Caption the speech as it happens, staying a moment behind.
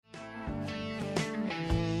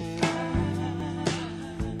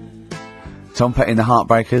Tom Petty and the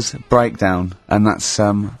Heartbreakers, Breakdown, and that's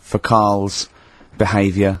for Carl's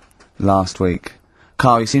behaviour last week.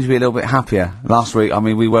 Carl, you seem to be a little bit happier. Last week, I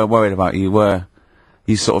mean, we were worried about you.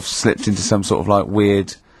 You sort of slipped into some sort of, like,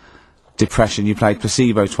 weird depression. You played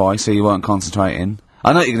placebo twice, so you weren't concentrating.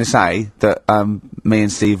 I know what you're going to say, that me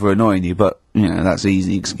and Steve were annoying you, but, you know, that's an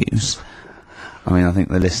easy excuse. I mean, I think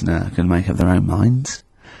the listener can make up their own minds.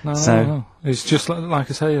 No. It's just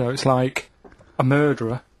like I say, though, it's like a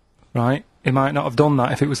murderer, right? He might not have done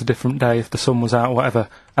that if it was a different day, if the sun was out or whatever,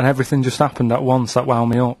 and everything just happened at once that wound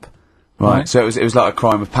me up. Right, so it was like a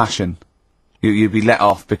crime of passion. You'd be let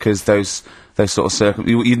off because those sort of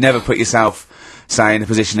you'd never put yourself, say, in a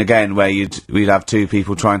position again where we'd have two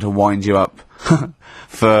people trying to wind you up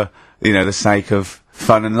for, you know, the sake of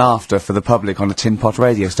fun and laughter for the public on a tin pot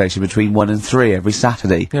radio station between 1 and 3 every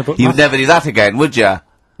Saturday. Yeah, but you'd never do that again, would you?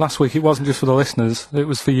 Last week it wasn't just for the listeners, it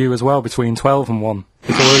was for you as well, between 12 and 1.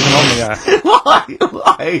 Before we were even on the air.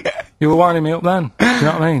 Why? You were winding me up then, do you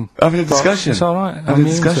know what I mean? Having a discussion. It's alright, I'm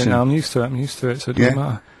used to it now, I'm used to it, so it doesn't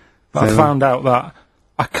matter. But I found out that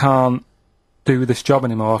I can't do this job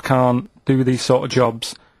anymore, I can't do these sort of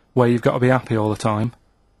jobs where you've got to be happy all the time.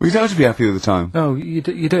 Well, you don't have to be happy all the time. No, you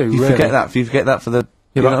do, You really. forget that for the...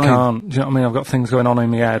 Yeah, but I can't. Do you know what I mean? I've got things going on in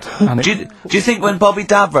my head. And do you think when Bobby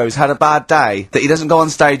Davros had a bad day that he doesn't go on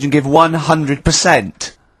stage and give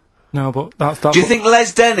 100%? No, but that's... Do you think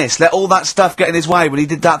Les Dennis let all that stuff get in his way when he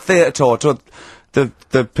did that theatre tour to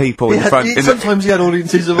the people in front? Sometimes he had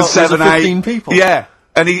audiences of 7, 15 people. Yeah,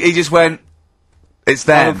 and he just went, it's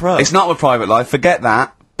them. It's not with Private Life, forget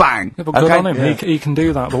that. Bang! Yeah, but good on him, he can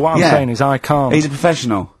do that, but what I'm saying is I can't. He's a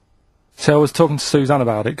professional. So I was talking to Suzanne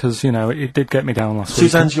about it, because, you know, it did get me down last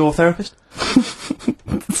week. Suzanne's your therapist?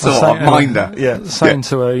 Sort of, minder. Yeah. Saying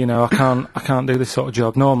to her, you know, I can't do this sort of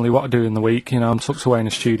job. Normally what I do in the week, you know, I'm tucked away in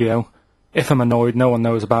a studio. If I'm annoyed, no one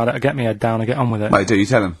knows about it, I get my head down, I get on with it. Wait, you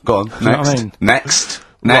tell him. Go on, next. You know what I mean? Next.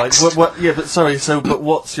 Right, yeah, but sorry, but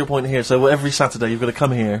what's your point here? So every Saturday you've got to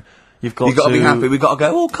come here, you've got to... be happy, we've got to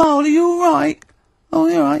go, oh, Carl, are you alright? Oh,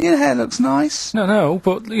 you're right, your hair looks nice. No,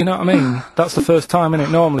 but, you know what I mean? That's the first time, innit?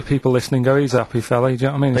 Normally people listening go, he's a happy fella, do you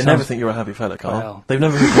know what I mean? They never think you're a happy fella, Carl. Well. They've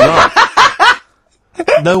never heard you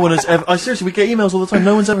laugh. No one has ever... seriously, we get emails all the time,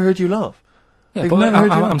 no one's ever heard you laugh. Yeah, but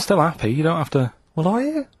I'm still happy, you don't have to... Well, are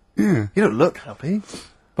you? Yeah. You don't look happy.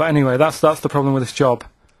 But anyway, that's the problem with this job.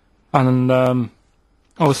 And, I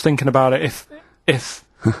was thinking about it, if...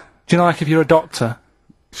 do you know, like, if you're a doctor...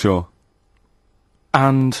 Sure.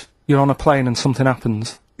 And... you're on a plane and something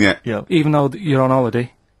happens. Yeah. Even though you're on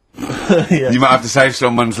holiday. You might have to save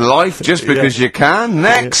someone's life just because you can.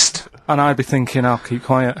 Next! And I'd be thinking, I'll keep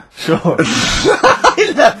quiet. Sure.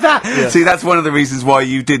 I love that! Yeah. See, that's one of the reasons why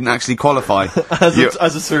you didn't actually qualify.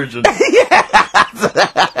 as a surgeon.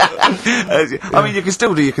 I mean, you can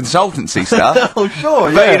still do your consultancy stuff. Oh,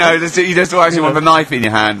 sure, But, you know, you just don't actually want the knife in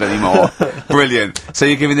your hand anymore. Brilliant. So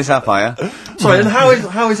you're giving this up, are you? Sorry, and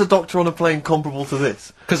how is a doctor on a plane comparable to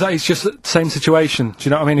this? Because it's just the same situation, do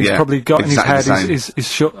you know what I mean? He's probably got in his head, he's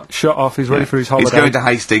shut off, he's ready for his holiday. He's going to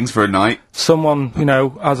Hastings for a night. Someone, you know,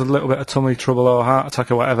 has a little bit of tummy trouble or heart attack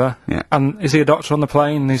or whatever. Yeah. And is he a doctor on the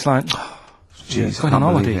plane? And he's like, he's going on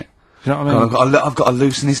holiday. Do you know what I mean? God, I've got to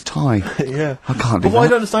loosen his tie. Yeah. I can't do that. But what I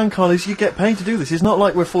don't understand, Carl, is you get paid to do this. It's not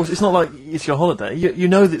like we're forced, it's not like it's your holiday. You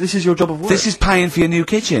know that this is your job of work. This is paying for your new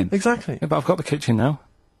kitchen. Exactly. Yeah, but I've got the kitchen now.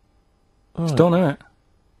 It's done, isn't it?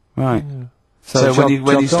 Right. Yeah. So when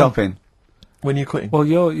are you stopping? When are you quitting? Well,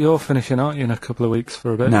 you're finishing, aren't you, in a couple of weeks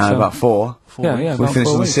for a bit? No, so. about 4. Yeah, we finish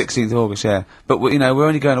on the 16th of August, yeah. But, you know, we're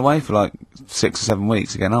only going away for like 6 or 7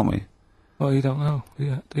 weeks again, aren't we? Well, you don't know,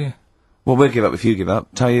 do you? Well, we'll give up if you give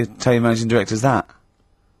up. Tell your managing directors that.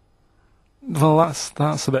 Well,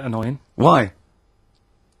 that's a bit annoying. Why?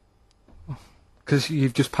 Because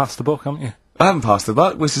you've just passed the buck, haven't you? I haven't passed the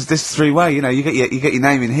buck. This is 3-way. You know, you get your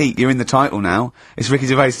name in heat. You're in the title now. It's Ricky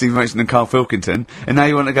Gervais, Steve Merchant, and Carl Pilkington. And now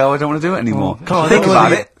you want to go, I don't want to do it anymore. Carl, think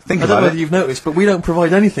about it. I don't know whether you've noticed, but we don't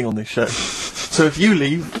provide anything on this show. So if you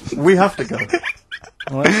leave, we have to go.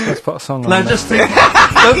 Well, let's put a song on. Now just think.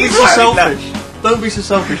 Don't be so selfish. Don't be so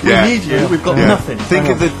selfish. Yeah. We need you. We've got nothing. Think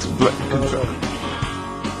of the...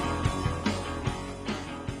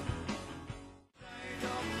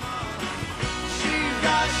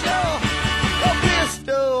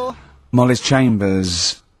 Molly's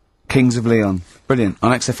Chambers, Kings of Leon. Brilliant.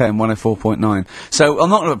 On XFM 104.9. So, I'm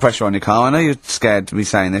not going to put pressure on you, Carl. I know you're scared to be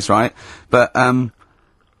saying this, right? But, I'll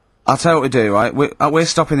tell you what we do, right? We're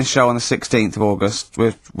stopping the show on the 16th of August.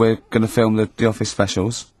 We're going to film the Office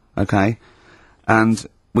specials, okay? And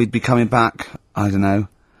we'd be coming back, I don't know,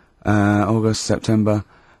 August, September,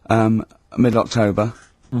 mid-October.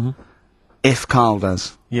 Mm-hmm. If Carl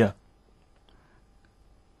does. Yeah.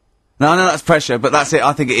 No, that's pressure, but that's it.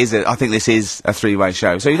 I think this is a three-way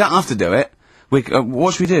show, so you don't have to do it.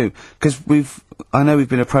 What should we do? Because I know we've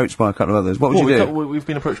been approached by a couple of others. What would you do? We've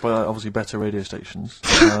been approached by, obviously, better radio stations.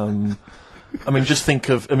 I mean,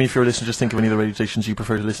 if you're a listener, just think of any of the radio stations you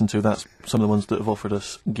prefer to listen to. That's some of the ones that have offered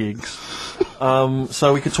us gigs.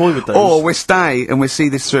 So we could toy with those. Or we stay and we see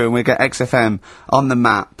this through and we get XFM on the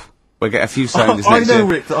map. We'll get a few sounders next year.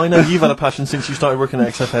 Rick, that I know you've had a passion since you started working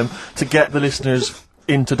at XFM to get the listeners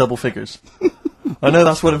into double figures. I know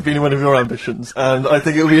that's been one of your ambitions, and I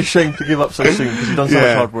think it would be a shame to give up so soon because you've done so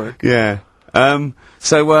much hard work. Yeah.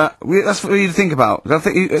 That's for you to think about. I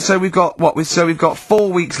think so. We've got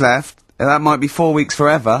 4 weeks left. And that might be 4 weeks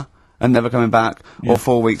forever and never coming back, or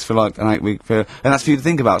 4 weeks for like an 8 week period. And that's for you to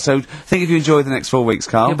think about. So think if you enjoy the next 4 weeks,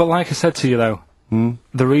 Carl. Yeah, but like I said to you though,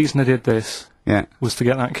 the reason I did this was to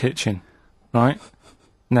get that kitchen, right?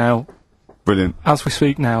 Now, brilliant. As we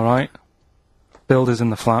speak now, right? Builder's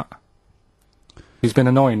in the flat. He's been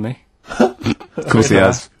annoying me. Of course he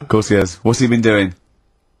has. Of course he has. What's he been doing?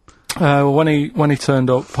 Well, when he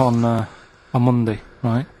turned up on Monday,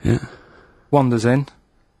 right? Yeah. Wanders in,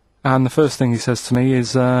 and the first thing he says to me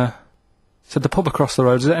is, said, the pub across the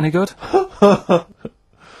road, is it any good?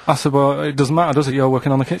 I said, well, it doesn't matter, does it? You're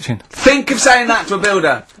working on the kitchen. Think of saying that to a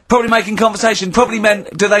builder. Probably making conversation. Probably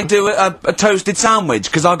meant, do they do a toasted sandwich?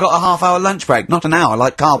 Because I got a half-hour lunch break. Not an hour,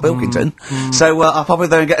 like Carl Pilkington. So I'll pop over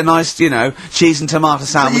there and get a nice, cheese and tomato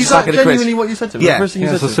sandwich. Is that genuinely what you said to me? Yeah. The first thing you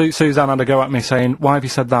said so to me? Suzanne had a go at me saying, why have you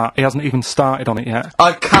said that? He hasn't even started on it yet.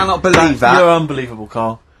 I cannot believe that. You're unbelievable,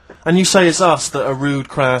 Carl. And you say it's us that are rude,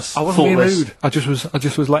 crass, I wasn't being thoughtless. rude. I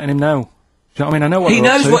just was letting him know. Do you know what I mean? I know what He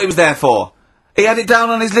knows what he was there for. He had it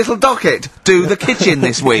down on his little docket. Do the kitchen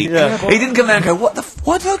this week. He didn't come there and go, what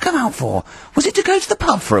did I come out for? Was it to go to the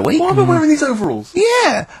pub for a week? Why am I wearing these overalls?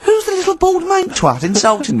 Yeah. Who's the little bald mate twat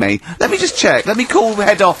insulting me? Let me just check. Let me call the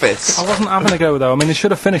head office. I wasn't having a go, though. I mean, they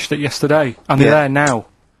should have finished it yesterday, and they're there now,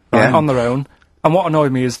 right, on their own. And what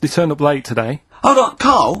annoyed me is they turned up late today. Hold on,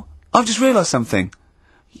 Carl, I've just realised something.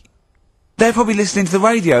 They're probably listening to the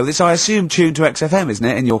radio that's, I assume, tuned to XFM, isn't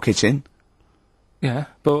it, in your kitchen? Yeah,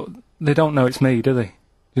 but they don't know it's me, do they? Do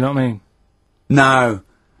you know what I mean? No.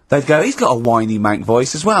 They'd go, he's got a whiny mank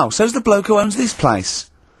voice as well. So's the bloke who owns this place.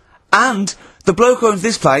 And the bloke who owns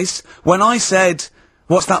this place, when I said,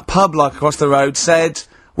 what's that pub like across the road, said,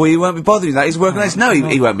 well, you won't be bothering that, he's working on this. No,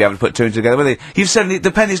 he won't be able to put two and two together, will he? You've suddenly,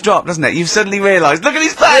 the penny's dropped, doesn't it? You've suddenly realised, look at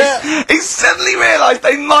his face! Yeah. He's suddenly realised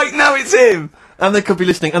they might know it's him! And they could be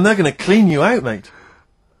listening, and they're going to clean you out, mate.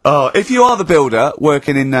 Oh, if you are the builder,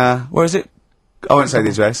 working in, where is it? I won't say the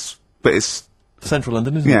address, but it's... Central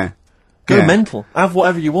London, isn't it? Yeah. Go mental. Have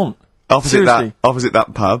whatever you want. Opposite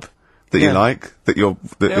that pub that you like, He'll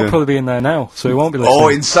probably be in there now, so he won't be listening. Oh,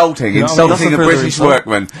 insulting a British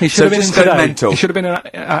workman. He should have been in today. Mental. He should have been in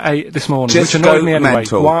at 8 this morning, Just which annoyed me anyway.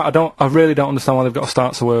 mental. I really don't understand why they've got to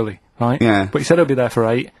start so early, right? Yeah. But he said he'll be there for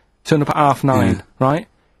 8, turned up at 9:30, right?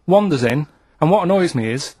 Wanders in, and what annoys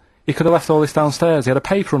me is, he could have left all this downstairs. He had a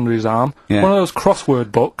paper under his arm, one of those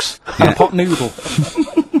crossword books, and a pot noodle.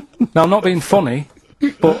 Now, I'm not being funny,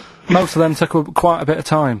 but most of them take quite a bit of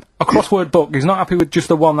time. A crossword book, he's not happy with just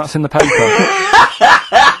the one that's in the paper.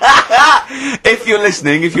 If you're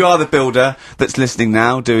listening, if you are the builder that's listening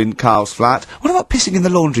now, doing Carl's flat, what about pissing in the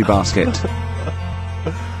laundry basket?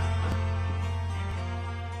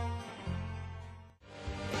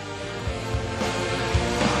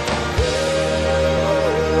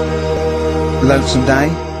 Lonesome Day,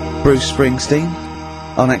 Bruce Springsteen,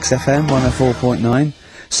 on XFM 104.9.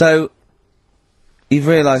 So, you've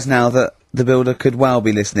realised now that the builder could well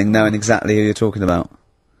be listening, knowing exactly who you're talking about.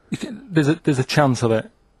 There's a chance of it. Do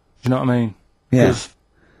you know what I mean? Yeah.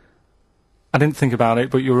 I didn't think about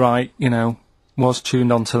it, but you're right, was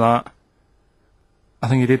tuned onto that. I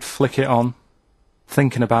think he did flick it on,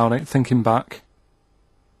 thinking about it, thinking back.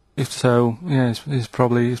 If so, yeah, he's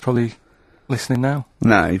probably listening now.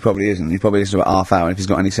 No, he probably isn't. He probably listens to about half hour, and if he's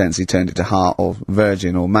got any sense, he turned it to Heart or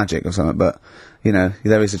Virgin or Magic or something, but,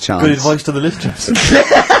 there is a chance. Good advice to the listeners.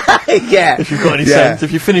 Yeah. If you've got any sense,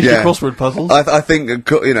 if you finish your crossword puzzles. I think,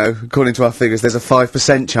 according to our figures, there's a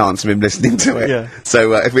 5% chance of him listening to it. Yeah.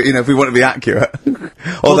 So, if we want to be accurate.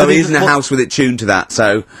 Although he is in a house with it tuned to that,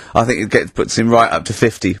 so I think it puts him right up to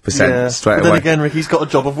 50% straight away. Then again, Rick, he's got a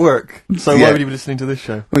job of work, so why would he be listening to this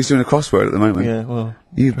show? Well, he's doing a crossword at the moment. Yeah, well...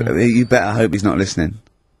 You better hope he's not listening.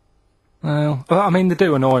 Well, I mean, they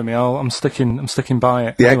do annoy me. I'm sticking by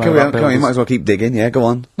it. Yeah, anyway, come on, you might as well keep digging. Yeah, go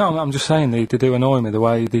on. No, I'm just saying they do annoy me, the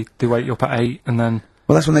way they wake you up at 8 and then...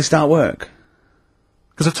 Well, that's when they start work.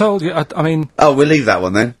 Because I told you, I mean... Oh, we'll leave that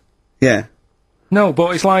one then. Yeah. No,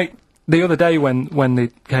 but it's like, the other day when they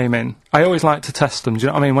came in, I always like to test them. Do you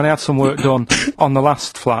know what I mean? When I had some work done on the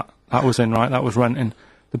last flat that was in, right, that was renting,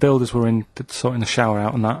 the builders were in sorting the shower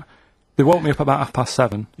out and that. They woke me up about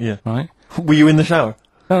 7:30. Yeah. Right. Were you in the shower?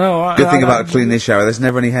 No. Good thing about cleaning this shower, there's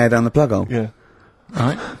never any hair down the plug hole. Yeah.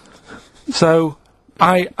 Right. So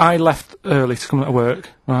I left early to come to work.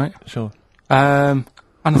 Right. Sure. And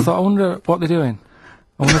I thought, I wonder what they're doing.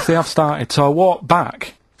 I wonder if they have started. So I walked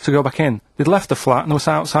back to go back in. They'd left the flat and they were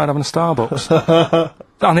sat outside having a Starbucks.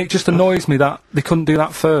 And it just annoys me that they couldn't do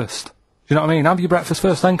that first. Do you know what I mean? Have your breakfast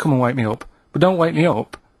first, then come and wake me up. But don't wake me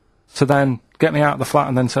up to then get me out of the flat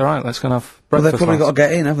and then say, right, let's go and have breakfast. Well, they've probably got to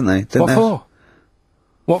get in, haven't they? What for?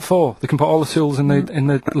 What for? They can put all the tools in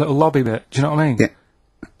the little lobby bit. Do you know what I mean? Yeah.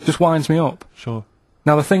 Just winds me up. Sure.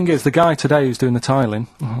 Now, the thing is, the guy today who's doing the tiling,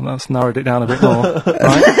 that's narrowed it down a bit more,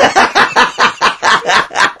 right?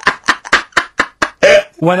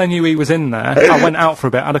 When I knew he was in there, I went out for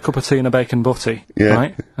a bit, had a cup of tea and a bacon butty,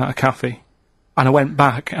 right, at a cafe. And I went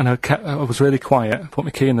back and I was really quiet, put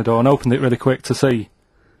my key in the door and opened it really quick to see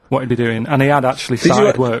what he'd be doing. And he had actually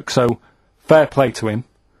started work, so fair play to him.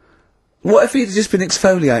 What if he'd just been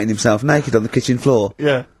exfoliating himself naked on the kitchen floor?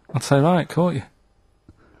 Yeah. I'd say, right, caught you.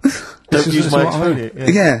 Don't use my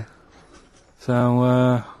exfoliate. Yeah.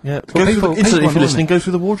 So, yeah. Well, If you're listening, go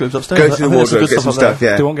through the wardrobes upstairs. Go through the wardrobe, get some stuff,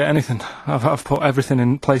 yeah. They won't get anything. I've put everything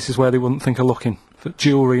in places where they wouldn't think of looking. For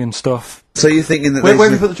jewellery and stuff. So you're thinking that where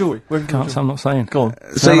have you put the jewellery? I'm not saying. Go on.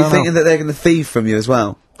 So you're thinking that they're going to thieve from you as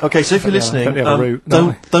well? Okay, so if you're listening,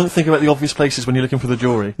 don't think about the obvious places when you're looking for the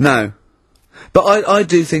jewellery. No. But I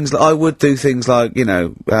do things, I would do things like, you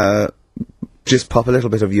know, just pop a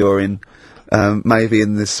little bit of urine, maybe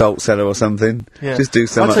in the salt cellar or something. Yeah. Just do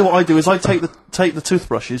something. I'd say what I do is I take the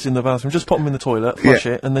toothbrushes in the bathroom, just pop them in the toilet, flush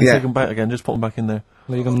it, and then take them back again, just pop them back in there.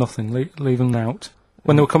 Leave them nothing, leave them out.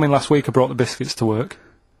 When they were coming last week, I brought the biscuits to work.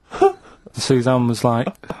 Suzanne was like,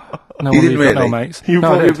 no, you didn't really? No, mates. You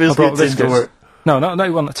brought your biscuits into work? No, it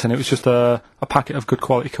wasn't a tin, it was just a packet of good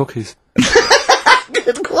quality cookies.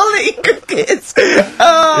 Good quality cookies!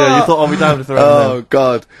 Yeah, you thought I'll be down if they're Oh,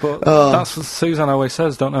 God. But that's what Suzanne always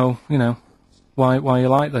says, don't know, you know, why you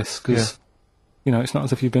like this, because, you know, it's not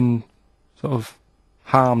as if you've been sort of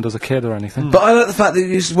harmed as a kid or anything. But I like the fact that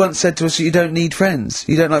you once said to us that you don't need friends.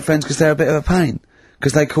 You don't like friends because they're a bit of a pain.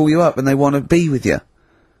 Because they call you up and they want to be with you.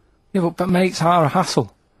 Yeah, but mates are a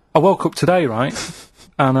hassle. I woke up today, right,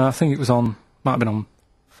 and I think it was might have been on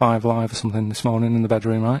 5 Live or something this morning in the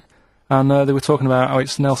bedroom, right, and they were talking about how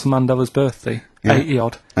it's Nelson Mandela's birthday,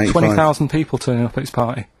 80-odd, 20,000 people turning up at his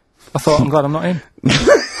party. I thought, I'm glad I'm not in.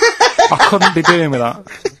 I couldn't be doing with that.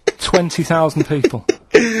 20,000 people.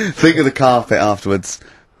 Think of the carpet afterwards.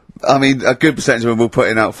 I mean, a good percentage of them were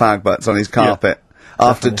putting out fag butts on his carpet.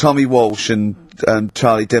 After Tommy Walsh and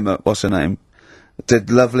Charlie Dimmock, what's her name, did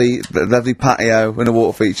lovely patio and a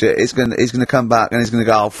water feature. He's gonna come back and he's gonna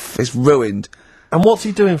go, it's ruined. And what's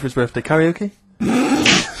he doing for his birthday? Karaoke?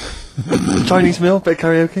 Chinese meal? Bit of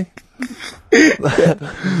karaoke?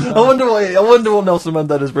 I wonder what Nelson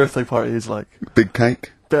Mandela's birthday party is like. Big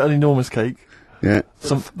cake. Bit of an enormous cake. Yeah.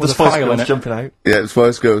 The Spice Girls jumping out. Yeah, the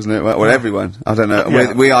Spice Girls, isn't it? Well, everyone. I don't know.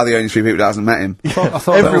 Yeah. We are the only 3 people that hasn't met him. I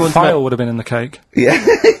thought everyone's file would have been in the cake. Yeah,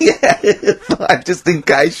 yeah. Just in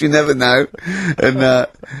case, you never know. And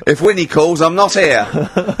if Whitney calls, I'm not here.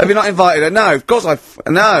 Have you not invited her? No, of course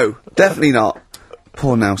no, definitely not.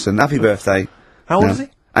 Poor Nelson. Happy birthday. How old is he?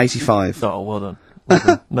 85. Oh, well done. Well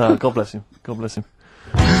done. No, God bless him. God bless him.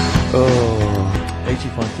 Oh.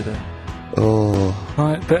 85 today. Oh.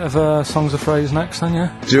 Right, bit of songs of phrase next then,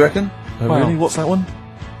 yeah? Do you reckon? Oh, really? What's that one?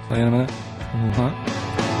 See you in a minute. Right.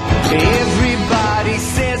 Everybody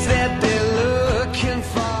says that they're looking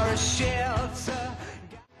for a shelter.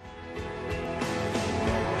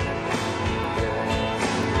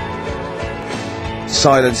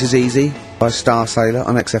 Silence is Easy by Star Sailor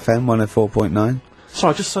on XFM 104.9.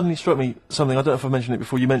 Sorry, just suddenly struck me something. I don't know if I mentioned it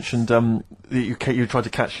before. You mentioned that you tried to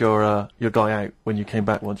catch your guy out when you came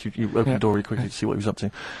back once. You opened the door really quickly to see what he was up to.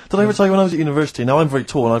 Did I ever tell you when I was at university? Now, I'm very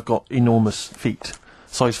tall and I've got enormous feet.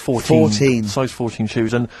 Size 14. Size 14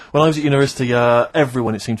 shoes. And when I was at university,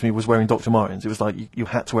 everyone, it seemed to me, was wearing Dr. Martens. It was like you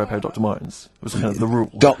had to wear a pair of Dr. Martens. It was kind of the rule.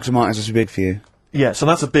 Dr. Martens was too big for you? Yeah, so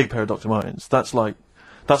that's a big pair of Dr. Martens. That's where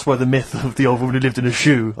the myth of the old woman who lived in a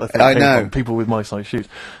shoe, I think, I came know. from. People with my size shoes.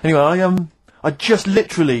 Anyway, I just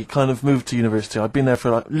literally kind of moved to university. I'd been there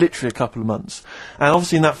for literally a couple of months. And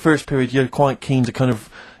obviously in that first period, you're quite keen to kind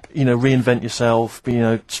of, reinvent yourself,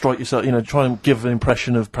 strike yourself, try and give an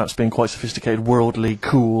impression of perhaps being quite sophisticated, worldly,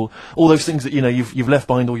 cool, all those things that, you've left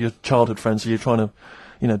behind all your childhood friends, so you're trying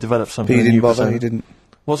to, develop something. But you didn't new bother, persona. you didn't?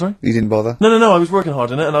 What, sorry? You didn't bother? No, I was working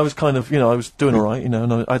hard in it, and I was kind of, I was doing alright, and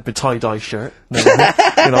I had my tie-dye shirt,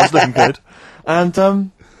 I was looking good.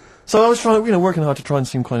 And, so I was trying, working hard to try and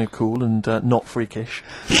seem kind of cool and, not freakish.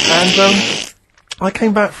 And, I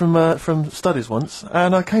came back from studies once,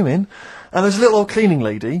 and I came in, and there's a little old cleaning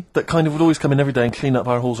lady that kind of would always come in every day and clean up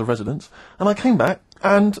our halls of residence. And I came back,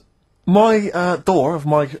 and my door of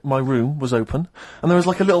my room was open, and there was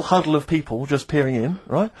like a little huddle of people just peering in,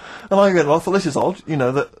 right? And I went, well, I thought, this is odd,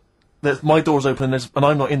 that my door's open and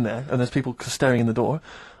I'm not in there, and there's people staring in the door.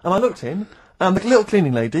 And I looked in, and the little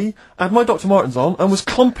cleaning lady had my Dr. Martens on and was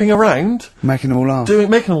clomping around, making them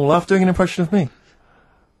all laugh, doing an impression of me.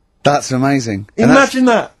 That's amazing. Imagine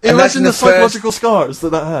that. Imagine the psychological scars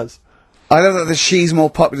that has. I know that she's more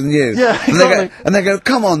popular than you. Yeah, exactly. And they go,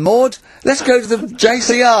 come on, Maud, let's go to the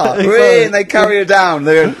JCR. Exactly. And they carry her down.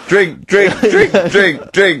 They go, drink, drink, drink,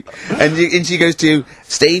 drink, drink. And she goes to you,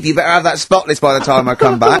 Steve, you better have that spotless by the time I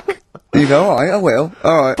come back. And you go, all right, I will.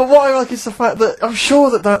 All right. But what I like is the fact that I'm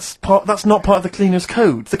sure that's not part of the cleaner's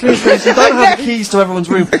code. The cleaner's code is you don't have the keys to everyone's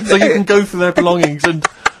room, so you can go through their belongings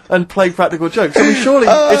and play practical jokes. I mean, surely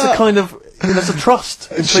it's a kind of, it's a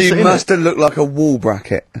trust. She must have looked like a wall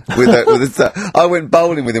bracket with I went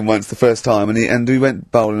bowling with him once the first time, and we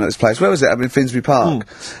went bowling at this place. Where was it? Up in Finsbury Park.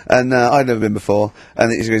 And I'd never been before.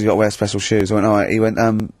 And he goes, you got to wear special shoes. I went, all right. He went,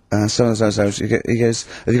 so. He goes,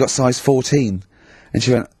 have you got size 14? And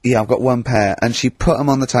she went, yeah, I've got one pair. And she put them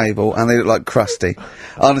on the table, and they look like crusty.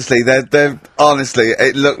 Honestly, honestly,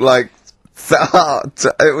 it looked like.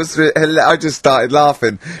 It was. I just started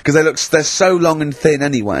laughing because they're so long and thin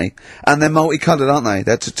anyway, and they're multicoloured, aren't they?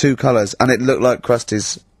 They're two colours, and it looked like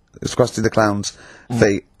Krusty's the Clown's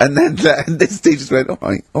feet. And then this teacher just went,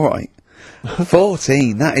 all right,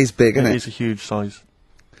 14. That is big, isn't it? It is a huge size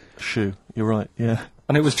shoe. You're right. Yeah.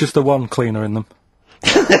 And it was just the one cleaner in them.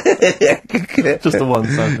 Just the one,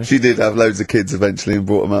 sadly. She did have loads of kids eventually and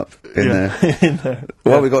brought them up in there. In there.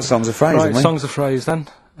 Well, we got songs of phrase, haven't we? Songs of phrase then.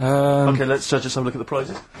 Okay, let's just have a look at the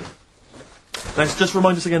prizes. Let's just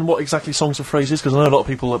remind us again what exactly Songs of Phrase is, because I know a lot of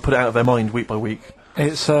people put it out of their mind week by week.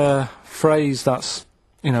 It's a phrase that's,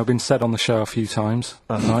 been said on the show a few times,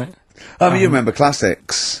 right? I mean, you remember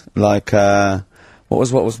classics, like, what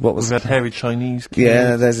was? We had Hairy Chinese Kid.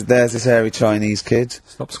 Yeah, there's this hairy Chinese kid.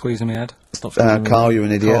 Stop squeezing my head. Carl, you're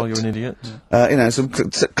an idiot. Carl, you're an idiot. Some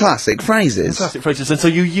classic phrases. Classic phrases. And so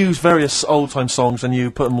you use various old-time songs and you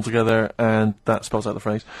put them all together, and that spells out the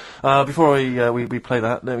phrase. Before we play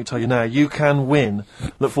that, let me tell you now, you can win.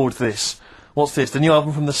 Look forward to this. What's this? The new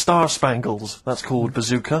album from the Star Spangles. That's called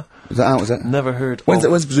Bazooka. Is that out, is it? Never heard. When's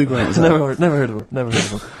Bazooka out? Never heard of them.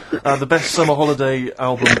 The best summer holiday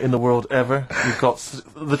album in the world ever. You've got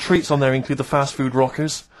the treats on there include the Fast Food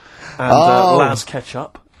Rockers and Laz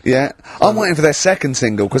Ketchup. Yeah, I'm waiting for their second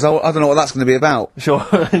single because I don't know what that's going to be about. Sure.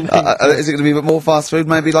 Is it going to be a bit more fast food?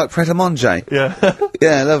 Maybe like Pret a Manger? Yeah.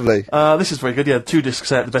 Yeah, lovely. This is very good. Yeah, 2 disc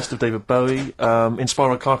set, the best of David Bowie.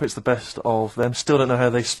 Inspiral Carpets, the best of them. Still don't know how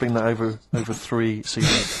they spring that over 3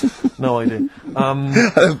 CDs. No idea.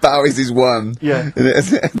 Bowie's is one. Yeah. We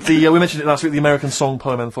mentioned it last week. The American Song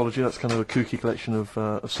Poem Anthology. That's kind of a kooky collection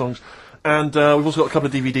of songs. And we've also got a couple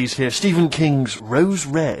of DVDs here. Stephen King's Rose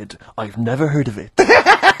Red. I've never heard of it.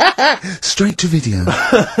 Straight to video.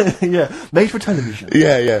 Yeah, made for television.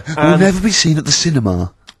 Yeah. Will never be seen at the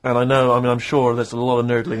cinema. And I'm sure there's a lot of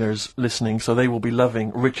nerdlingers listening, so they will be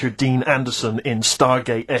loving Richard Dean Anderson in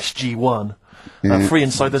Stargate SG-1. Yeah. Free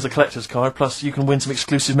inside, there's a collector's card, plus you can win some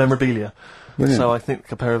exclusive memorabilia. Brilliant. So I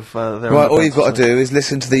think a pair of their right, all you've got to do is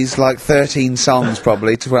listen to these, 13 songs,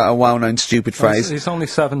 probably, to a well-known stupid phrase. It's only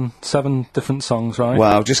seven different songs, right?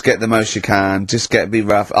 Well, just get the most you can. Just be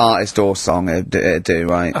rough. Artist or song, it'd do,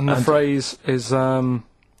 right? And the phrase is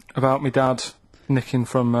about my dad nicking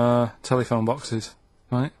from telephone boxes,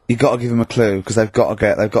 right? You've got to give them a clue, because they've got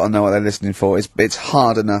to know what they're listening for. It's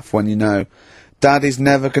hard enough when you know. Daddy's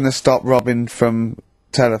never going to stop robbing from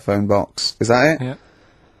telephone box. Is that it? Yeah.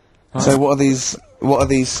 Right. So what are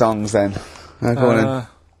these songs then? Go on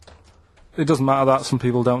it doesn't matter that some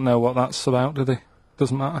people don't know what that's about, do they?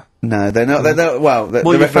 Doesn't matter. No, they're not. Well,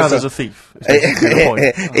 your father's a thief.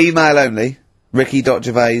 Email only.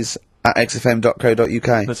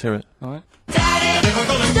 ricky.gervais@xfm.co.uk. Let's hear it. All right.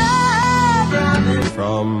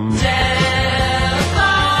 From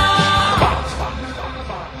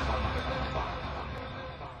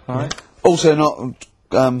All right. Also not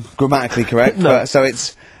grammatically correct. No. But, so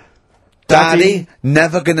it's Daddy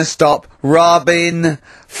never gonna stop robbing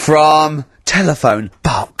from telephone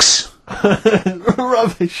box.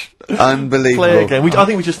 Rubbish. Unbelievable. Play again. I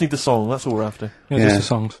think we just need the song. That's all we're after. Yeah, just the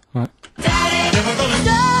songs. Right.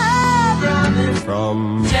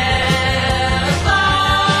 From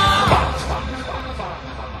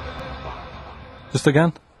Just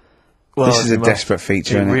again? Well, This is a desperate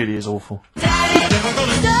feature, It isn't it? really is awful.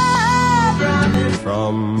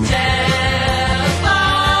 From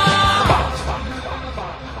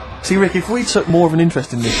See, Rick, if we took more of an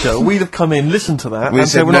interest in this show, we'd have come in, listened to that, We'd and have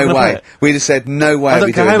said said we're not no going to play way. it. We'd have said no way. I don't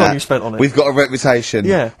we're care doing how long that. you spent on it. We've got a reputation.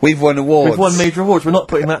 Yeah. We've won awards. We've won major awards. We're not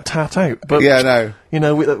putting that tat out. But Yeah, no. You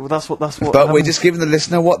know, that's what. But we're having- just giving the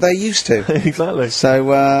listener what they're used to. exactly.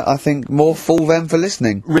 So I think more fool them for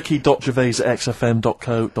listening.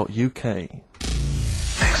 Ricky.gervais@xfm.co.uk.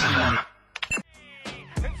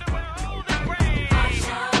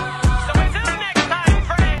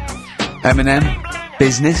 Eminem,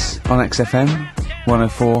 Business on XFM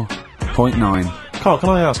 104.9. Carl, can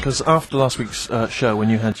I ask, because after last week's show, when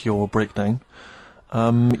you had your breakdown,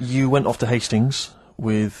 you went off to Hastings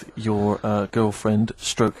with your girlfriend,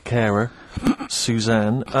 stroke carer,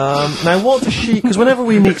 Suzanne. Now, what does she... Because whenever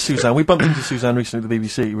we meet Suzanne, we bumped into Suzanne recently at the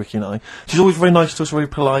BBC, Ricky and I. She's always very nice to us, very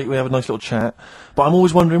polite, we have a nice little chat. But I'm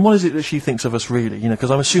always wondering, what is it that she thinks of us, really? You know,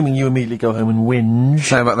 because I'm assuming you immediately go home and whinge.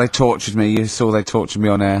 So about they tortured me. You saw they tortured me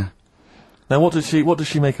on air. Now, what does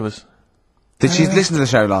she make of us? Did she listen to the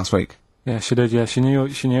show last week? Yeah, she did, yeah. She knew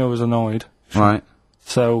I was annoyed. Right.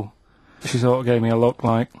 So, she sort of gave me a look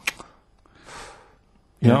like...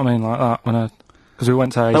 You know what I mean? Like that, when because we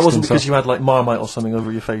went to Hastings. That wasn't because so- you had, like, Marmite or something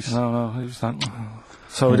over your face. No, it was like...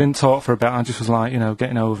 So we didn't talk for a bit, I just was like, you know,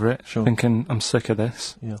 getting over it. Sure. Thinking, I'm sick of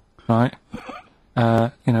this. Yeah. Right?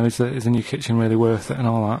 You know, is the new kitchen really worth it and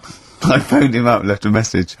all that? I phoned him up, left a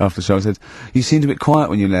message after the show. I said, "You seemed a bit quiet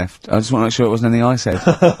when you left. I just want to make sure it wasn't anything I said."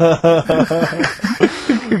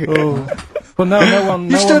 Well, no one...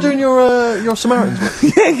 You still doing your Samaritans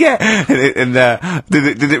work? yeah. And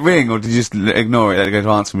did it ring or did you just ignore it? Let it go to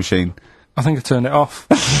answer machine. I think I turned it off.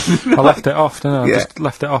 I left it off, didn't I? Yeah. Just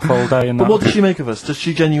left it off all day and But that. what does she make of us? Does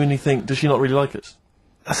she genuinely think... Does she not really like us?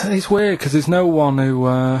 It's weird, because there's no one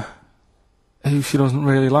who she doesn't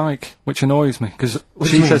really like, which annoys me, because do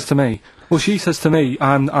she you mean? says to me,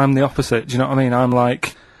 I'm the opposite, do you know what I mean? I'm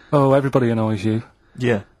like, oh, everybody annoys you.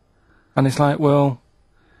 Yeah. And it's like, well,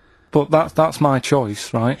 but that's my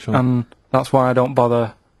choice, right? Sure. And that's why I don't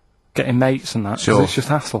bother getting mates and that, 'cause Sure. it's just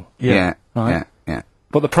hassle. Yeah. Right. Yeah.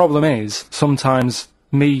 But the problem is, sometimes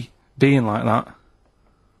me being like that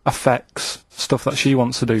affects stuff that she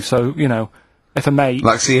wants to do. So, you know, if a mate...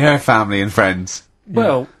 Like see her family and friends.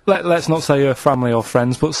 Well, let's not say her family or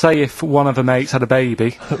friends, but say if one of her mates had a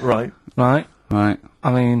baby, Right. right? Right.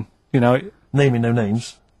 I mean, you know, Naming no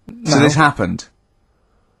names. So this happened.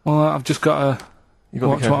 well, I've just got to You've got to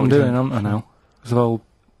watch be careful what I'm what you doing, say. haven't I now? 'Cause of all...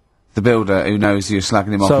 The builder who knows you're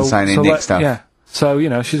slagging him off and saying he so nick stuff. Yeah. So, you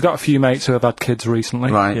know, she's got a few mates who have had kids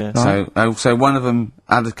recently. Right. Yeah. So one of them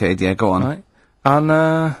had a kid. Yeah. Go on. Right.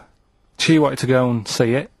 And she wanted to go and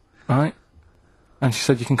see it, right? And she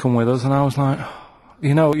said, you can come with us. And I was like,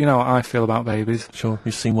 you know what I feel about babies. Sure.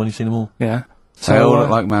 You've seen one, you've seen them all. Yeah. They all look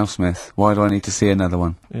like Mouse Smith. Why do I need to see another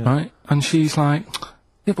one? Yeah. Right? And she's like,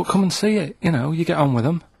 yeah, but come and see it. You know, you get on with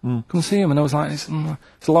them. Come and see them. And I was like, it's a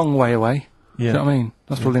long way away. Yeah. Do you know what I mean?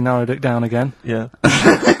 That's probably narrowed it down again. Yeah.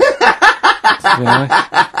 To be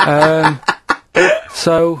honest.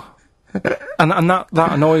 So, and that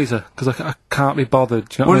annoys her, because I can't be bothered.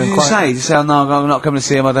 Do you know What what I did mean? you say? Did you say, "Oh, no, I'm not coming to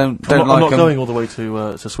see him. I don't I'm like not him." going all the way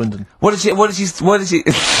to Swindon. What did she?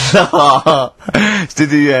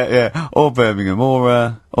 Did he? Yeah. Or Birmingham,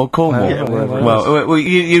 or Cornwall. Yeah, wherever well,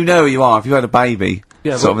 you know who you are. If you had a baby,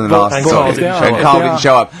 Yeah, sort of in the but- last, and sort Carl of, didn't show and up. Carl Yeah. didn't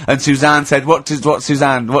show up. And Suzanne said, "What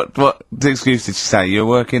Suzanne? What excuse did she say? You're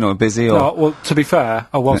working or busy or?" No, well, to be fair,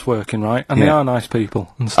 I was working, right? And they Yeah. are nice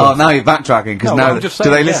people and Oh, stuff. now you're backtracking because No, now I'm just do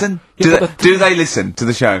saying, they yeah. listen? Yeah, but Do they listen to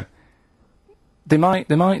the show? They might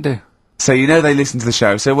do. So you know they listen to the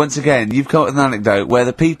show. So once again, you've got an anecdote where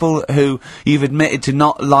the people who you've admitted to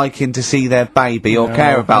not liking to see their baby or No,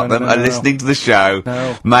 care about no, them no, are no. listening to the show.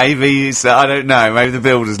 No. Maybe it's, I don't know. Maybe the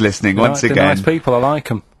builder's listening once They're again. nice people, I like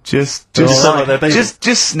them. Just all right. They're baby. just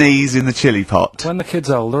sneeze in the chili pot. When the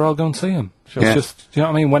kid's older, I'll go and see him. Yeah. It's just, do you know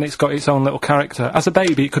what I mean? When it's got its own little character. As a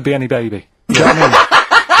baby, it could be any baby. Do you know what I mean?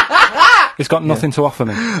 It's got nothing to offer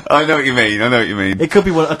me. I know what you mean. It could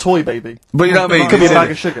be a toy baby. But you know what I mean? It could be a It's bag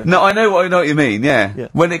of sugar. No, I know what you mean. Yeah. Yeah.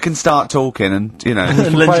 When it can start talking and you know.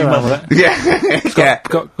 And lend Play you around money. with it. yeah. yeah.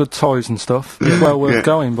 Got good toys and stuff. It's well worth Yeah.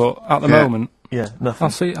 going, but at the Yeah. moment, Yeah, nothing. I'll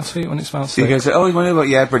see it when it's about So you go, 6. oh, you want to go?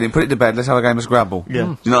 Yeah, brilliant. Put it to bed. Let's have a game of Scrabble. Yeah.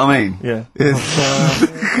 Do you know what I mean? Yeah.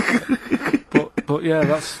 But yeah,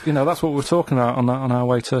 that's what we were talking about on our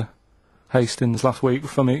way to Hastings last week.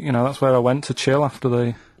 For me, that's where I went to chill after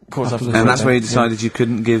the. Of course, after after the And that's thing. where you decided you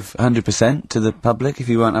couldn't give 100% to the public if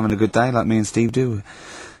you weren't having a good day, like me and Steve do.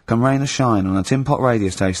 Come rain or shine on a tin pot radio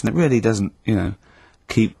station that really doesn't,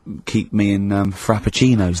 keep me in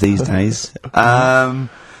frappuccinos these days.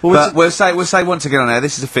 But we'll say once again on air,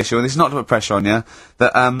 this is official, and this is not to put pressure on you,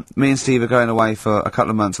 that me and Steve are going away for a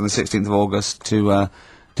couple of months on the 16th of August to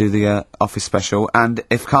do the office special, and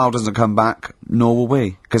if Carl doesn't come back, nor will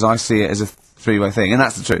we, because I see it as a three-way thing, and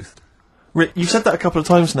that's the truth. Rick, you've said that a couple of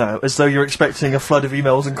times now, as though you're expecting a flood of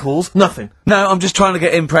emails and calls. Nothing. No, I'm just trying to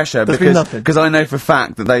get in pressure, There's been nothing. because I know for a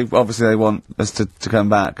fact that they want us to come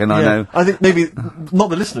back, and I know... I think maybe, not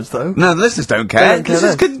the listeners though. No, the listeners don't care. They don't care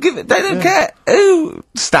Listeners then. couldn't give it. They don't care who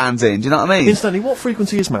stands in. Do you know what I mean? Incidentally, what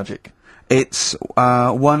frequency is Magic? It's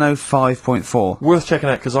 105.4. Worth checking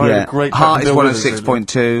out, because I had a great... Heart is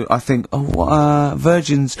 106.2. I think.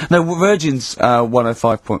 Virgin's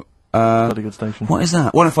 105. Bloody good station. What is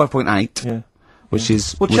that? 105.8. Yeah. Which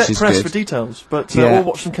is Well, which check is press good. for details, but Yeah. or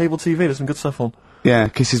watch some cable TV. There's some good stuff on. Yeah,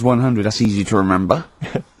 Kisses 100. That's easy to remember.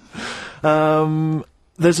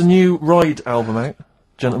 There's a new Ride album out,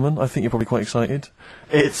 gentlemen. I think you're probably quite excited.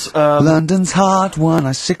 It's London's Heart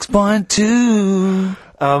 106.2.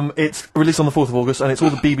 It's released on the 4th of August, and it's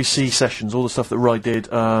all the BBC sessions, all the stuff that Ride did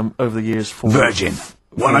over the years for Virgin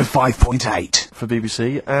 105.8 for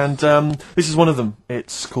BBC, and this is one of them.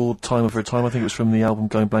 It's called Time Over Time. I think it's from the album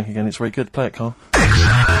Going Blank Again. It's very good. Play it, Carl.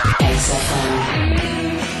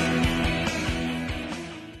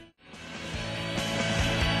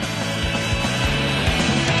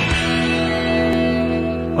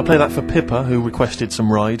 I play that for Pippa, who requested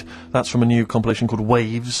some Ride. That's from a new compilation called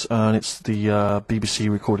Waves, and it's the BBC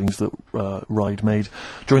recordings that Ride made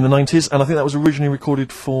during the 90s, and I think that was originally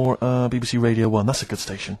recorded for BBC Radio 1. That's a good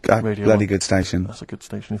station. Radio bloody 1. good station. That's a good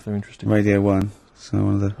station if they're interested. Radio 1. So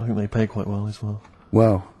one of the... I think they pay quite well as well.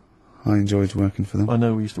 Well, I enjoyed working for them. I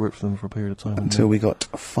know we used to work for them for a period of time. Until we got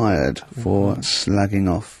fired for slagging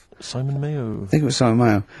off. Simon Mayo. I think it was Simon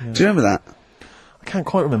Mayo. Yeah. Do you remember that? I can't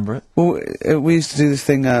quite remember it. Well, we used to do this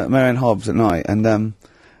thing, Marion Hobbs at night, and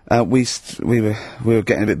we were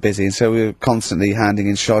getting a bit busy, and so we were constantly handing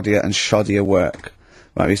in shoddier and shoddier work.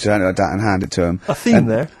 Right, we used to hand it like that and hand it to them. A theme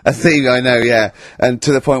there. A theme, I know, yeah. And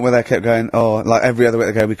to the point where they kept going, like every other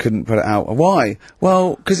week they go, we couldn't put it out. Why?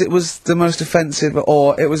 Well, because it was the most offensive,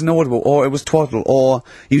 or it was inaudible, or it was twaddle, or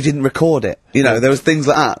you didn't record it. You know, there was things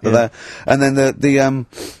like that. Yeah. And then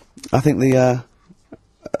I think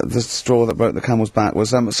the straw that broke the camel's back was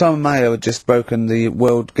Simon Mayo had just broken the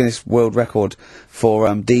Guinness World Record for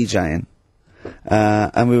DJing,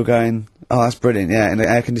 and we were going, oh, that's brilliant, yeah, in an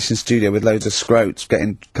air-conditioned studio with loads of scrotes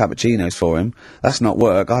getting cappuccinos for him. That's not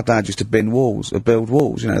work. Our dad used to build walls,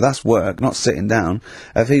 you know, that's work, not sitting down.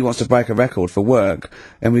 If he wants to break a record for work,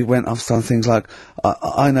 and we went off on things like,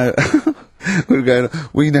 I know... we were going,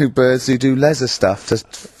 we know birds who do lezza stuff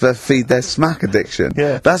to feed their smack addiction.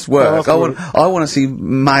 Yeah. That's work. Oh, I want to see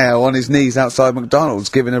Mayo on his knees outside McDonald's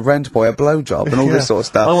giving a rent boy a blowjob and all this sort of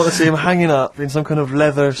stuff. I want to see him hanging up in some kind of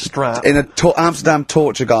leather strap. In a Amsterdam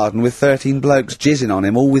torture garden with 13 blokes jizzing on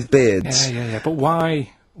him, all with beards. Yeah. But why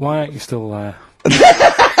aren't you still there?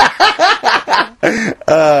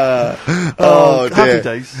 Oh dear. Happy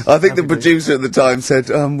days. I think Happy the producer at the time said,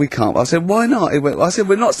 we can't. I said, why not? I said,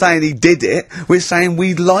 we're not saying he did it, we're saying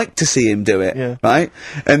we'd like to see him do it. Yeah. Right?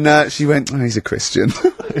 And she went, oh, he's a Christian.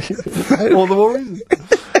 All the more reason.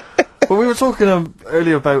 Well, we were talking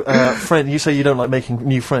earlier about friends. You say you don't like making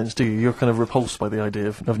new friends, do you? You're kind of repulsed by the idea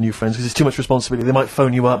of new friends because it's too much responsibility. They might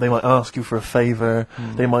phone you up, they might ask you for a favour,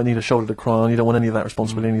 they might need a shoulder to cry on. You don't want any of that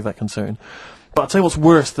responsibility, any of that concern. But I'll tell you what's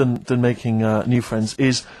worse than making new friends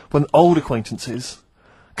is when old acquaintances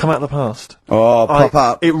come out of the past. Oh, pop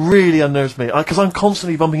up. It really unnerves me because I'm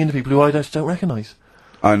constantly bumping into people who I just don't recognise.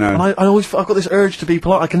 I know. And I've got this urge to be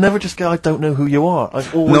polite. I can never just go, I don't know who you are.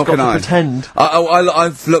 I've always Nor got can to I. pretend.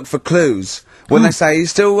 I've looked for clues. When they say, you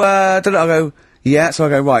still, don't know, I go, yeah, so I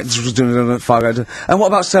go, right, and what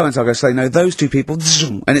about so-and-so? I go, so, no, those two people,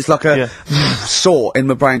 and it's like a saw in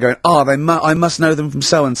my brain going, I must know them from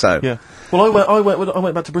so-and-so. Yeah. Well, I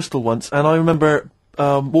went back to Bristol once, and I remember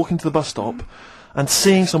walking to the bus stop and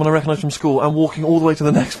seeing someone I recognised from school and walking all the way to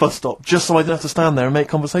the next bus stop just so I didn't have to stand there and make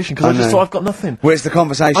conversation because I just thought I've got nothing. Well, it's the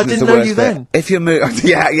conversation I that's didn't the know worst you bit. then. If you're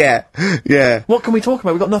yeah. What can we talk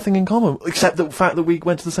about? We've got nothing in common except the fact that we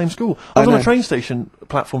went to the same school. I was on a train station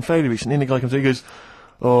platform fairly recently, and the guy comes in and he goes,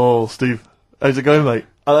 "Oh, Steve, how's it going, mate?"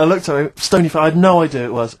 And I looked at him, stony face. I had no idea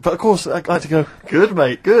it was, but of course I had to go, "Good,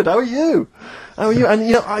 mate, good. How are you? How are you?" And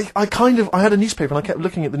you know, I had a newspaper, and I kept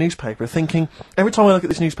looking at the newspaper, thinking every time I look at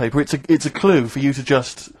this newspaper, it's a clue for you to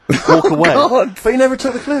just walk away. God. But he never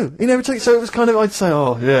took the clue. He never took it. So it was kind of, I'd say,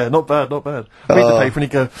 "Oh yeah, not bad, not bad." Read the paper, and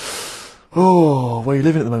he'd go, "Oh, where are you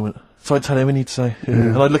living at the moment?" So I'd tell him, and he'd say, yeah.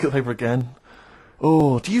 And I'd look at the paper again.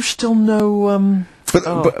 "Oh, do you still know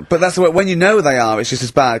But that's the way, when you know they are, it's just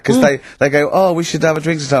as bad, because they go, oh, we should have a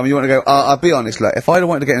drink sometime, and you want to go, I'll be honest, look, if I'd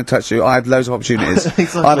wanted to get in touch with you, I had loads of opportunities.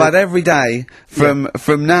 Exactly. I've had every day, from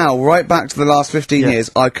now, right back to the last 15 years,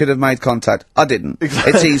 I could have made contact. I didn't.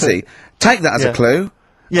 Exactly. It's easy. Take that as a clue.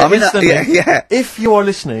 Yeah, I mean, instantly, if you are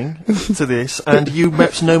listening to this and you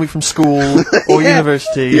perhaps know me from school or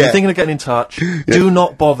university, you're thinking of getting in touch, do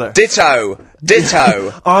not bother. Ditto!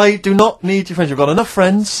 I do not need your friends. I've got enough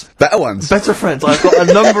friends. Better ones. Better friends. I've got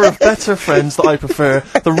a number of better friends that I prefer.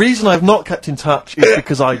 The reason I've not kept in touch is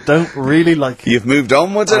because I don't really like it. You've moved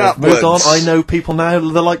onwards and I've upwards. moved on. I know people now,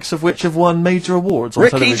 the likes of which have won major awards on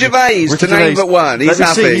Ricky television. Gervais, to name but one. He's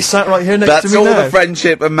happy. See, he's sat right here next to me That's all now. the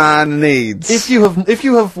friendship a man needs. If you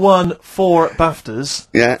have won 4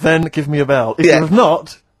 BAFTAs, then give me a bell. If you have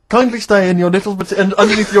not, kindly stay in your little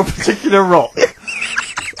underneath your particular rock,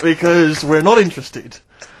 because we're not interested.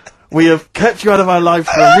 We have kept you out of our lives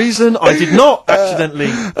for a reason. I did not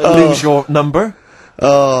accidentally lose your number.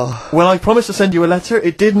 When I promised to send you a letter,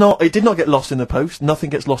 it did not get lost in the post.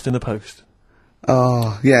 Nothing gets lost in the post.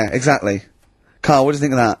 Oh, yeah, exactly. Carl, what do you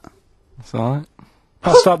think of that? That's alright.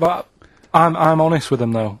 That's that, but I'm honest with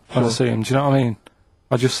them though when I see them. Do you know what I mean?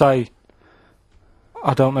 I just say,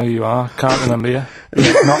 I don't know who you are. Can't remember you.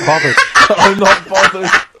 Not bothered. I'm not bothered.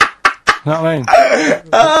 You know what I mean?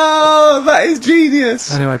 Oh, that is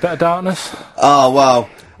genius. Anyway, Bit of Darkness. Oh, well,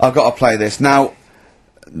 I've got to play this. Now,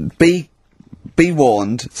 be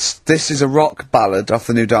warned, this is a rock ballad off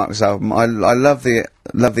the new Darkness album. I love the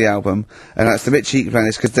album, and it's a bit cheeky playing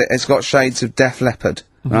this, because it's got shades of Def Leppard,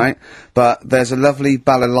 right? But there's a lovely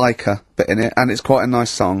balalaika bit in it, and it's quite a nice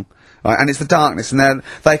song. Right, and it's the Darkness, and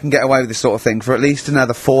they can get away with this sort of thing for at least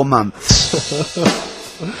another 4 months.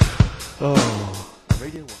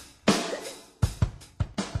 Radio 1.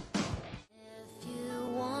 If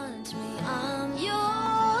you want me, I'm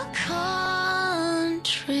your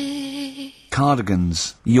country.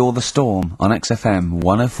 Cardigans, You're the Storm on XFM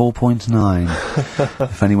 104.9.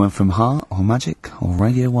 If anyone from Heart or Magic or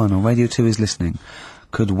Radio 1 or Radio 2 is listening,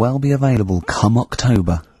 could well be available come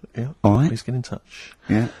October. Yeah. All right. Please get in touch.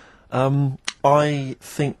 Yeah. I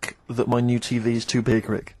think that my new TV is too big,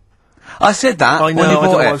 Rick. I said that I know, when he I don't know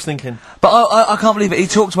bought what it. I was thinking. But I can't believe it. He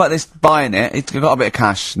talked about this buying it. He's got a bit of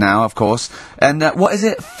cash now, of course. And what is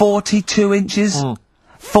it? 42 inches?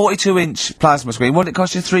 42-inch plasma screen. What did it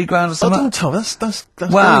cost you? $3 grand or I something? don't tell. That's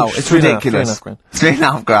Wow, rubbish. it's 3.5 ridiculous. grand.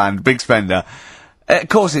 £3.5 grand. Big spender. Of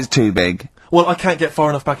course it's too big. Well, I can't get far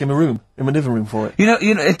enough back in my room, in my living room for it. You know,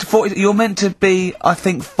 you're meant to be, I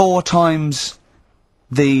think, 4 times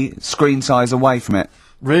the screen size away from it.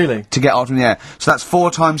 Really? To get out from the air. So that's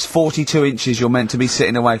 4 times 42 inches you're meant to be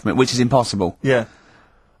sitting away from it, which is impossible. Yeah.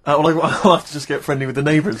 Well, I'll have to just get friendly with the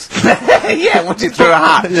neighbours. Yeah, once you through a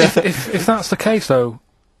hat. If that's the case though,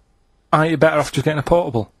 aren't you better off just getting a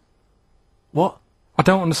portable? What? I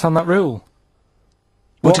don't understand that rule.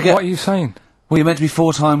 Well, What are you saying? Well, you're meant to be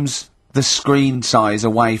 4 times the screen size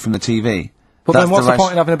away from the TV. But That's then what's the ratio-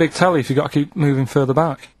 point in having a big telly if you've got to keep moving further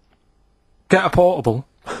back? Get a portable.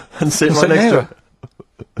 And sit and right sit next to near it.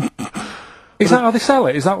 Is that how they sell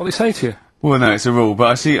it? Is that what they say to you? Well, no, it's a rule,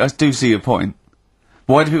 but I do see your point.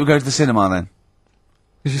 Why do people go to the cinema then?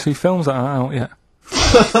 Did you see films that aren't out yet?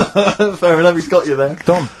 Fair enough, he's got you there.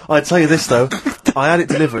 Done. I tell you this though, I had it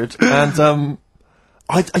delivered, and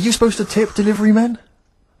are you supposed to tip delivery men?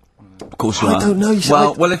 Of course you are. I don't know. You see,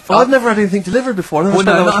 Well, I've never had anything delivered before. I've never Well,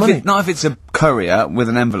 spent no, that much money. not if it's a courier with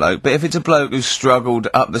an envelope, but if it's a bloke who's struggled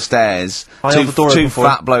up the stairs, I held the door two open for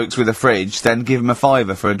fat blokes with a fridge, then give him a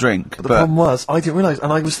 £5 for a drink. The problem was, I didn't realise,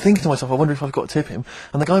 and I was thinking to myself, I wonder if I've got to tip him.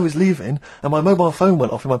 And the guy was leaving, and my mobile phone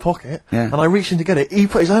went off in my pocket, Yeah. and I reached in to get it. He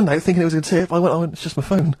put his hand out thinking it was a tip. I went, it's just my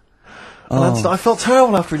phone. And I felt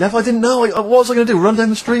terrible after he left. I didn't know. What was I going to do? Run down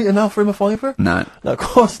the street and offer him a £5? No. No, of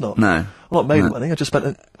course not. No. I'm not made of money. I just spent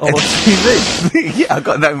it on TV. Yeah, I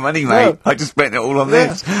got no money, mate. No. I just spent it all on Yeah.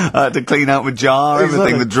 this. To clean out my jar, everything,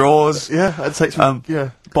 Exactly. the drawers. Yeah, I'd take some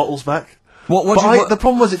bottles back. The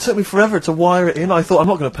problem was, it took me forever to wire it in. I thought, I'm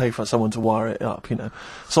not going to pay for someone to wire it up, you know.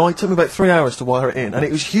 So it took me about 3 hours to wire it in, and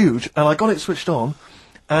it was huge, and I got it switched on,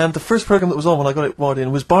 and the first programme that was on when I got it wired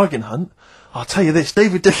in was Bargain Hunt. I'll tell you this,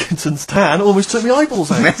 David Dickinson's tan almost took me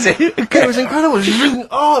eyeballs out. It was incredible.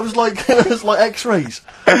 It was like X-rays.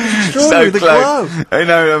 It was extraordinary, the glow. I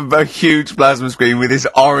know, a huge plasma screen with this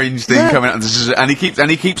orange thing coming out,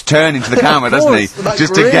 and he keeps turning to the camera, doesn't he? That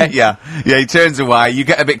Just grin. to get you. Yeah, he turns away, you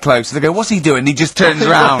get a bit closer, they go, what's he doing? He just turns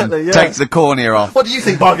around, Exactly, yeah. takes the cornea off. What do you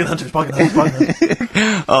think, Bargain Hunters? Bargain Hunters, Bargain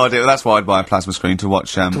Hunters. Oh dear, that's why I'd buy a plasma screen to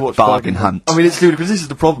watch, Bargain Hunt. I mean, it's ludicrous. This is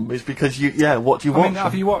the problem, is because what do you I watch? mean,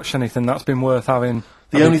 have you watched anything that's been worth having?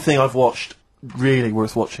 The only thing I've watched really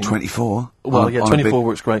worth watching. 24. Well, on- yeah, on a 24 big-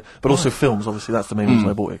 works great, but also films. Obviously, that's the main reason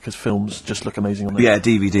I bought it, because films just look amazing on there. Yeah,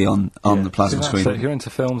 DVD on the See, plasma that's screen. it. You're into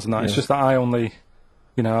films and that. It's Yeah. just that I only,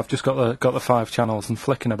 I've just got the 5 channels and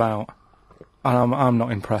flicking about, and I'm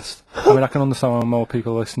not impressed. I mean, I can understand why more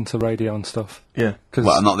people listen to radio and stuff. Yeah. Cause,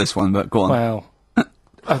 Well, not this one, but go on. well,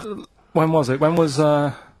 when was it? When was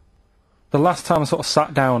the last time I sort of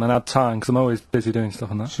sat down and had time? Because I'm always busy doing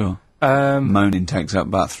stuff and that. Sure. Um, Moaning takes up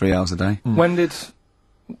about 3 hours a day. when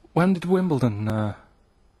did Wimbledon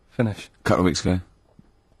finish? A couple of weeks ago.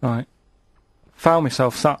 Right. Found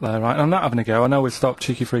myself sat there, right, and I'm not having a go. I know we've stopped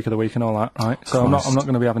Cheeky Freak of the Week and all that, right? So I'm not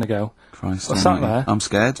going to be having a go. Christ. I sat there. I'm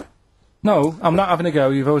scared. No, I'm not having a go.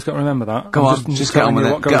 You've always got to remember that. Go I'm on, just get on telling with you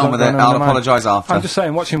it. what goes Get on with it. going I'll in my mind. apologise after. I'm just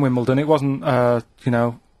saying, watching Wimbledon, it wasn't, one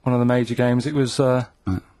of the major games. It was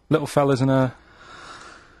little fellas in a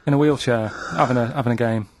wheelchair having a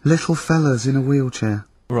game. Little fellas in a wheelchair.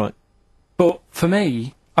 Right. But for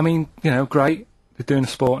me, I mean, great. They're doing a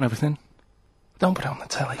sport and everything. Don't put it on the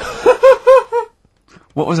telly.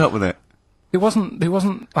 What was up with it? There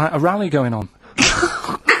wasn't like a rally going on.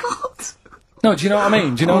 No, do you know what I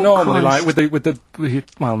mean? Do you know normally, Christ. like with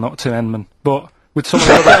well, not to Enman, but with some of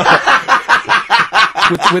the other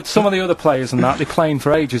with some of the other players and that, they're playing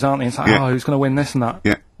for ages, aren't they? It's like, Yeah. who's going to win this and that?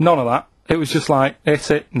 Yeah. None of that. It was just like,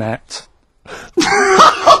 hit it, net.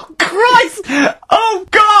 Oh, Christ! Oh,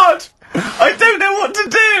 God! I don't know what to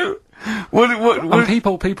do! And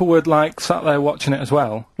people would like sat there watching it as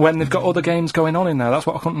well when they've got other games going on in there. That's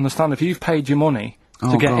what I couldn't understand. If you've paid your money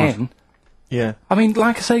to get God. in, Yeah. I mean,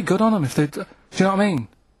 like I say, good on them if they. Do you know what I mean?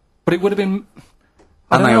 But it would have been.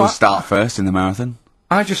 I And don't they know, all start first in the marathon.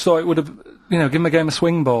 I just thought it would have, give them a game of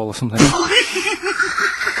swing ball or something.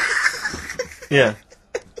 Yeah.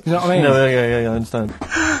 You know what I mean? No, yeah, I understand.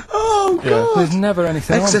 Oh, Yeah. There's never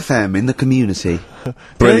anything on. XFM in the community. Did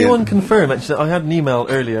Brilliant. anyone confirm, actually, I had an email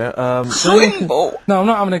earlier, Swing ball! No, I'm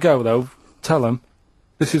not having a go though. Tell them.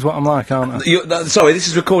 This is what I'm like, aren't I? Sorry, this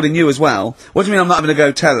is recording you as well. What do you mean I'm not having to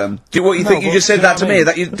go tell them? Do you, what you No, think? You but just said do you know that to what I me?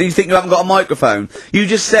 mean? That do you think you haven't got a microphone? You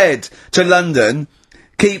just said to London,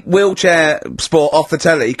 keep wheelchair sport off the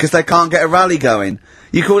telly because they can't get a rally going.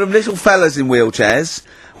 You called them little fellas in wheelchairs.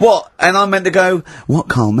 What? And I meant to go, what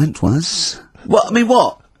Carl meant was... What? I mean,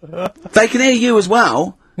 what? They can hear you as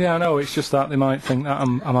well. Yeah, I know. It's just that they might think that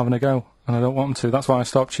I'm having a go, and I don't want them to. That's why I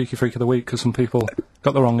stopped Cheeky Freak of the Week, because some people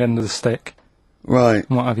got the wrong end of the stick Right.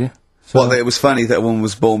 and what have you. What, that it was funny that a woman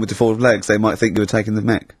was born with deformed legs? They might think you were taking the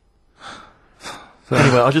mick.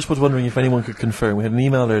 Anyway, I just was wondering if anyone could confirm. We had an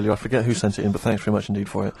email earlier, I forget who sent it in, but thanks very much indeed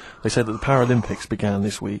for it. They said that the Paralympics began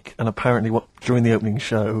this week, and apparently during the opening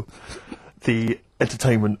show, the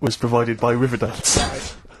entertainment was provided by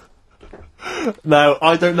Riverdance. Now,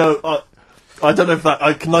 I don't know if that,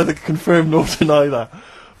 I can neither confirm nor deny that,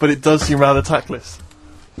 but it does seem rather tactless.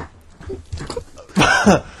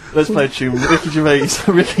 Let's play a tune. Ricky Gervais.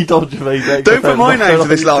 Don't put my name to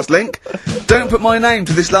this last link. Don't put my name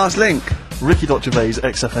to this last link. Ricky.gervais,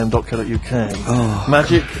 xfm.co.uk. Oh.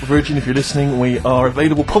 Magic, Virgin, if you're listening, we are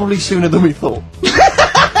available probably sooner than we thought.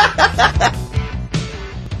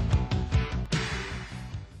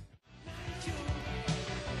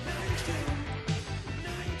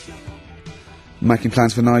 Making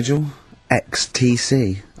plans for Nigel?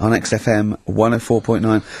 XTC on XFM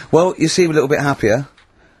 104.9. Well, you seem a little bit happier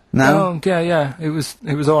now. Oh, yeah. It was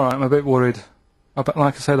alright. I'm a bit worried. But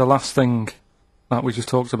like I say, the last thing that we just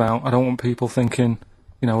talked about, I don't want people thinking,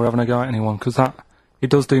 we're having a go at anyone, because it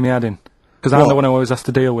does do me head in. Because I'm the one who always has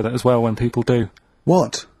to deal with it as well when people do.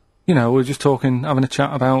 What? We're just having a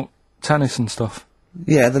chat about tennis and stuff.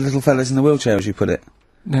 Yeah, the little fellas in the wheelchair, as you put it.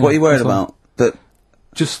 Yeah, What are you worried that's all. about? That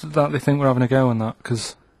Just that they think we're having a go and that,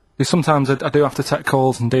 because sometimes I do have to take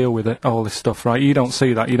calls and deal with it, all this stuff, right? You don't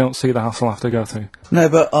see that. You don't see the hassle I have to go through. No,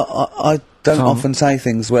 but I don't So- often say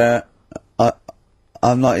things where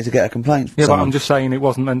I'm likely to get a complaint from Yeah, someone. but I'm just saying it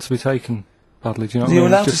wasn't meant to be taken badly, do you know what I You're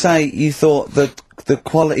mean? allowed It's to say you thought that the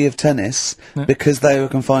quality of tennis, because they were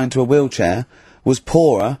confined to a wheelchair, was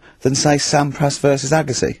poorer than, say, Sampras versus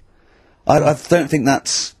Agassi. I don't think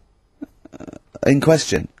that's in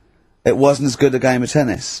question. It wasn't as good a game of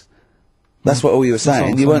tennis. That's what all you were all I'm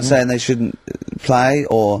saying. You weren't saying, saying they shouldn't play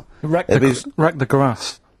or... wreck it'd be- the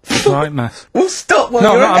grass. It's a right mess. Well, stop while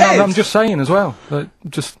No, you're no, ahead. I'm just saying as well. That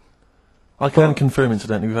just I can confirm,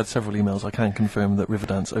 incidentally, we've had several emails, I can confirm that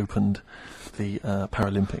Riverdance opened the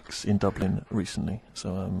Paralympics in Dublin recently, so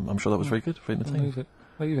I'm sure that was very good, very entertaining.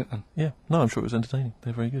 leave it then. Yeah, no, I'm sure it was entertaining,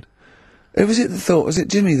 they're very good. Who was it that thought... Was it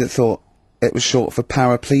Jimmy that thought it was short for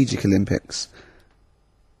Paraplegic Olympics?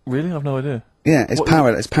 Really? I've no idea. Yeah, it's What-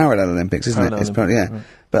 Parallel Olympics, isn't it? Parallel It's Olympics, yeah.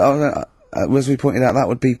 right. But as we pointed out, that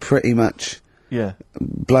would be pretty much Yeah.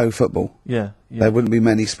 blow football. Yeah. Yeah. There wouldn't be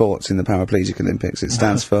many sports in the Paraplegic Olympics. It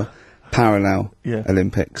stands for Parallel Yeah.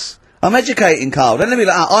 Olympics. I'm educating, Carl. Don't let me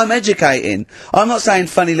like that. I'm educating. I'm not saying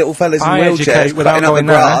funny little fellas in I wheelchairs educate without cutting up the going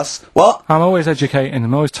there. grass. What? I'm always educating.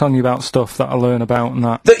 I'm always telling you about stuff that I learn about and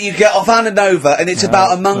that. That you get off handed over, and it's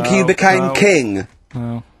about a monkey who became king.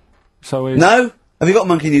 No. So we've No? Have you got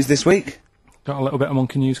monkey news this week? got a little bit of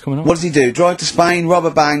monkey news coming up. What does he do? Drive to Spain, rob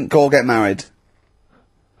a bank, or get married?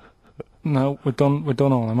 No, we're done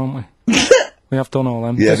all them, haven't we? We have done all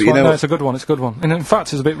them. Yeah, This but you one- know no, what- it's a good one, it's a good one. And in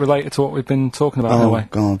fact, it's a bit related to what we've been talking about in a Oh, way.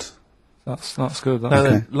 God. That's good. Now That's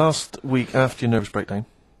then, last week after your nervous breakdown,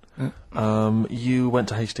 Yeah. you went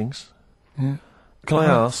to Hastings. Yeah. Can I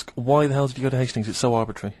ask, why the hell did you go to Hastings? It's so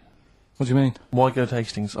arbitrary. What do you mean? Why go to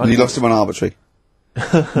Hastings? You lost him on arbitrary.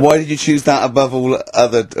 Why did you choose that above all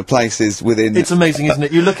other places within... It's amazing, isn't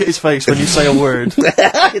it? You look at his face when you say a word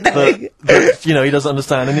that, you know, he doesn't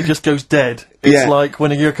understand, and it just goes dead. It's Yeah. like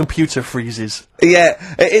when your computer freezes. Yeah,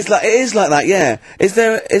 it is like that. Yeah, is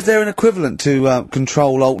there an equivalent to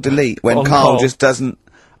Control Alt Delete when On Carl Carl. just doesn't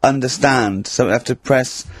understand? So we have to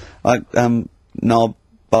press like knob,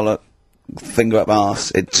 bollock, finger up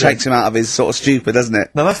arse. It takes him out of his sort of stupid, doesn't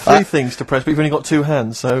it? Now that's three things to press, but you've only got two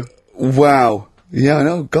hands, so... Wow. Yeah, I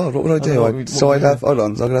know. God, what would I do? know, I'd, what so would I'd you have. Hold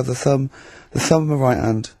on. So I'd have the thumb of my right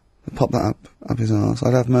hand. Pop that up his arse.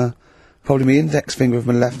 I'd have probably my index finger of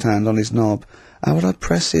my left hand on his knob. How would I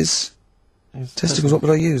press his testicles? What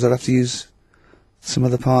would I use? I'd have to use some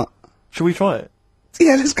other part. Should we try it?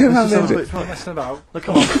 Yeah, let's go around Let's there. just have a and do bit it. try. Messing about. Look,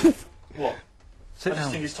 come on. What? Sit I just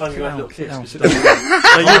down. think it's time Sit you have a down, little sit kiss. down, 'cause sit you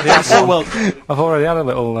don't- No, you're so welcome. I've already had a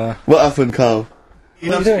little. What happened, Carl? He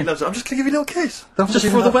What are loves you it, he doing? loves it. I'm just going to give you a little kiss. Don't Just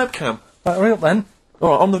do for the that. webcam. Right, hurry up then.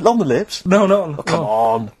 Alright, on the lips. No, no. Come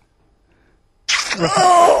on.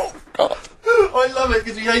 Oh, God. I love it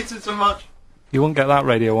because he hates it so much. You wouldn't get that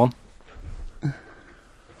radio on. But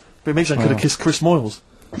it means I could have kissed Chris Moyles.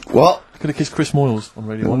 What? I could have kissed Chris Moyles on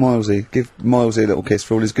Radio Little 1. Milesy. Give Milesy a little kiss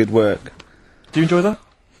for all his good work. Do you enjoy that?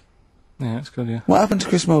 Yeah, it's good. Yeah. What happened to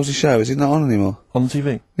Chris Milesy's show? Is he not on anymore? On the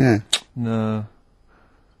TV? Yeah. No.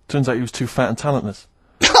 Turns out he was too fat and talentless.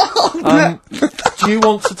 Do you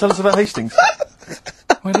want to tell us about Hastings?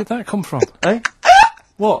 Where did that come from? Eh?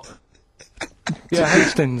 What? Yeah,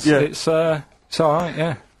 Hastings. Yeah. It's all right.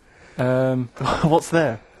 Yeah. What's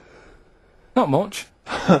there? Not much.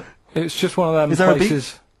 It's just one of them Is there a beach?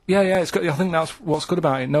 places. Yeah, it's good. I think that's what's good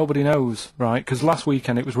about it. Nobody knows, right? Because last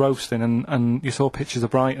weekend it was roasting, and you saw pictures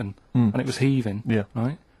of Brighton, and it was heaving. Yeah.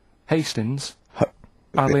 Right. Hastings,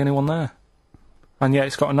 hardly anyone there. And yeah,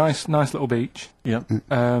 it's got a nice little beach. Yeah.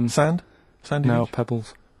 Sand? Sandy No, beach?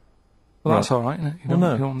 pebbles. Well, that's all right, isn't it? You don't,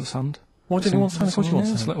 no. you don't want the sand. Why didn't you want sand? Of course you want a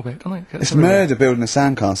sand. little bit, don't it? Gets It's everywhere. murder building a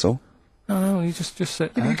sandcastle. No, you just sit Yeah,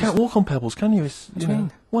 there. but you can't walk on pebbles, can you? It's, What you do you know,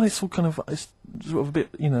 mean? well, it's all kind of, it's sort of a bit,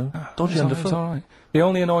 you know, dodgy It's underfoot. all right. The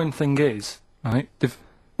only annoying thing is, right,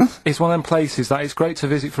 it's one of them places that it's great to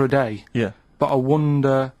visit for a day, Yeah. but I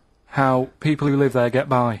wonder how people who live there get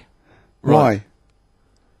by. Why?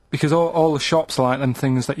 Because all the shops are like them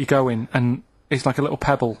things that you go in, and it's like a little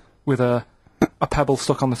pebble with a pebble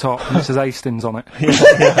stuck on the top, and it says Hastings on it.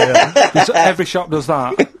 Every shop does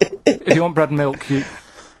that. If you want bread and milk,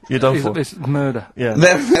 You're done for. it's murder. Yeah.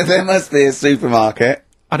 There must be a supermarket.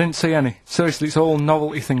 I didn't see any. Seriously, it's all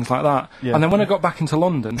novelty things like that. Yeah. And then when I got back into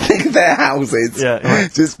London, Their houses. Yeah, yeah.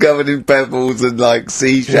 Just covered in pebbles and like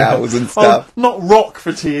seashells and Oh, stuff. not rock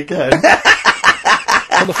for tea again.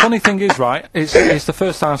 but the funny thing is, right, it's the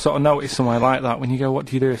first time I've sort of noticed somewhere like that. When you go, what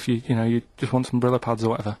do you do if you just want some Brillo pads or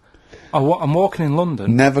whatever? I'm walking in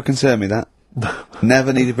London. Never concerned me that.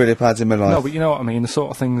 Never needed Brillo pads in my life. No, but you know what I mean. The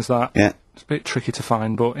sort of things that Yeah. it's a bit tricky to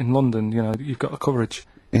find. But in London, you've got the coverage.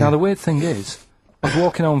 Yeah. Now the weird thing is, I was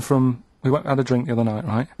walking home from had a drink the other night,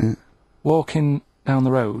 right? Yeah. Walking down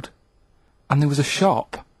the road, and there was a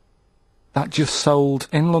shop that just sold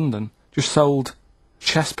in London, just sold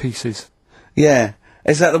chess pieces Yeah.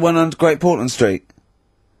 Is that the one on Great Portland Street?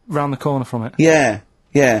 round the corner from it. Yeah.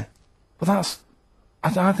 Yeah. But I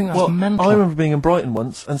think that's Well, mental. I remember being in Brighton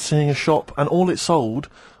once and seeing a shop, and all it sold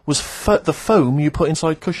was the foam you put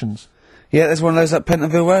inside cushions. Yeah, there's one of those at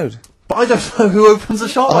Pentonville Road. But I don't know who opens a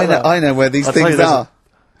shop like that. I know where these I'll tell things you, are.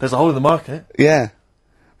 There's a hole in the market. Yeah.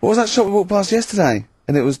 What was that shop we walked past yesterday?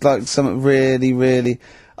 And it was like something really, really...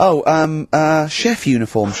 Oh, chef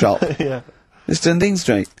uniform shop. Yeah. It's Dundee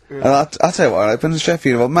Street. And I'll tell you what, I opened a chef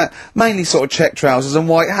uniform. Mainly sort of check trousers and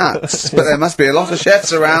white hats. But there must be a lot of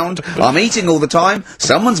chefs around. I'm eating all the time.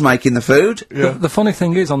 Someone's making the food. The funny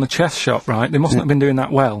thing is, on the chess shop, right, they mustn't have been doing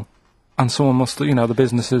that well. And someone must,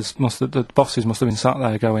 the bosses must have been sat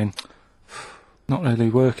there going, not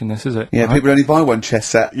really working, this, is it? Yeah, right? people only buy one chess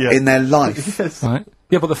set in their life. Yes. Right.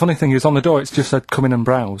 Yeah, but the funny thing is, on the door, it's just said, come in and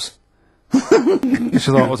browse. Which I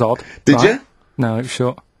thought was odd. Did right? you? No, it was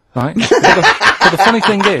shut. Right? but the funny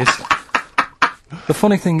thing is... The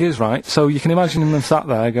funny thing is, right, so you can imagine him sat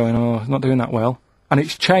there going, oh, not doing that well. And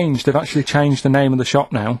it's changed, they've actually changed the name of the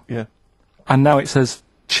shop now. Yeah. And now it says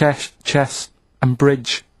chess and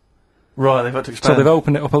bridge. Right, they've had to expand. So they've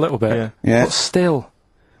opened it up a little bit. Yeah. Yeah. But still,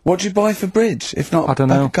 What do you buy for bridge, if not I don't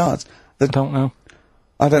pack know. of cards? I don't know.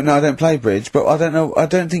 I don't know, I don't play bridge, but I don't know, I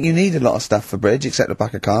don't think you need a lot of stuff for bridge, except a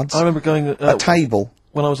pack of cards. I remember going a table.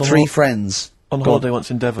 when I was on 3 friends. on holiday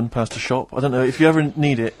once in Devon, past a shop. I don't know if you ever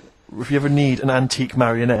need it. If you ever need an antique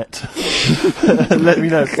marionette, let me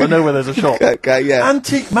know. I know where there's a shop. Okay, yeah.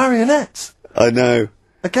 Antique marionettes. I know.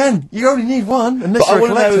 Again, you only need one, unless But I you're a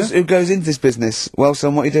want to know collector. who goes into this business. Well,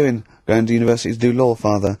 son, what are you doing? Going to university to do law,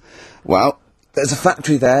 father. Well, there's a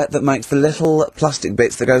factory there that makes the little plastic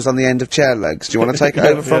bits that goes on the end of chair legs. Do you want to take it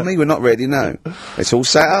over from me? We're not ready, no. It's all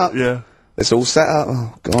set up. Yeah. It's all set up.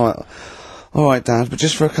 Oh, God. All right, Dad, but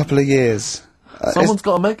just for a couple of years. Someone's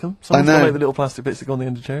got to make them. Someone's got know. to make the little plastic bits that go on the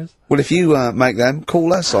end of chairs. Well, if you make them,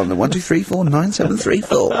 call us on the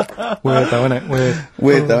 123497734. Weird though, innit? Weird.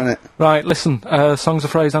 Weird, though, isn't it? Right, listen, songs of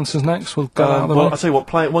phrase answers next. We'll go out of the Well, way. I'll tell you what,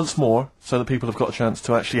 play it once more, so that people have got a chance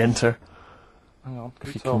to actually enter. Hang on, If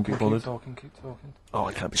you keep can talking, be keep bothered. talking, keep talking. Oh,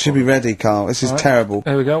 I can't be Should be ready, Carl. This is All right. terrible.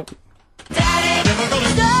 Here we go.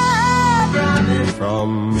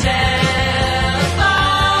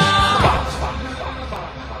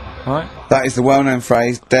 Right. That is the well-known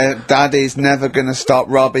phrase, Daddy's never gonna stop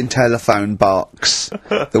robbing telephone box.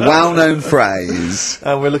 The well-known phrase.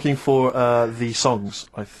 And we're looking for the songs,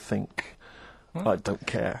 I think. I don't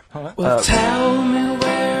care. Alright. Tell me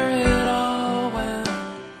where it all went.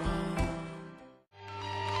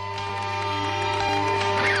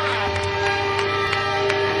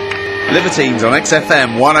 Libertines on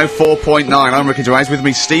XFM 104.9. I'm Ricky Gervais. With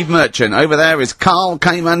me, Steve Merchant. Over there is Carl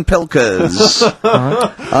Cayman Pilkers.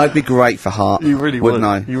 I'd be great for Heart. You really wouldn't would.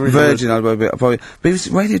 I? You really Virgin, I'd probably. But it was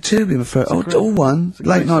Radio 2 would be my first. Oh, all one. a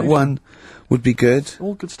great Late night station. one would be good.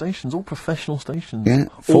 All good stations, all professional stations. Yeah.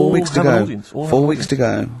 4 All weeks to have an go. audience, all have 4 an weeks to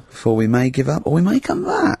go before we may give up or we may come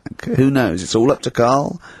back. Who knows? It's all up to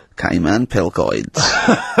Carl Cayman Pilkoids.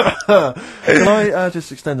 Can I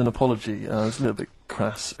just extend an apology? I was a little bit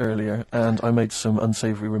crass earlier, and I made some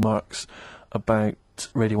unsavoury remarks about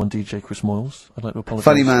Radio 1 DJ Chris Moyles. I'd like to apologise.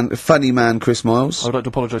 funny man Chris Moyles. I would like to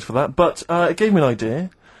apologise for that, but it gave me an idea.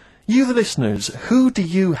 You, the listeners, who do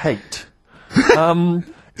you hate?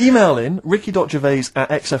 Email in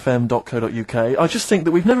ricky.gervais@xfm.co.uk. I just think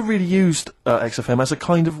that we've never really used XFM as a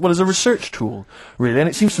kind of, as a research tool, really, and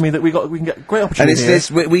it seems to me that we can get great And opportunity it's here. this,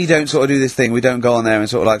 we don't sort of do this thing, we don't go on there and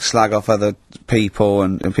sort of like slag off other people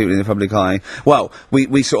and people in the public eye. Well, we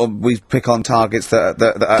pick on targets that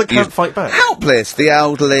are That can't fight back. helpless, the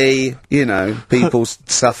elderly, you know, people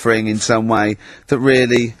suffering in some way that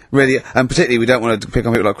really, and particularly we don't want to pick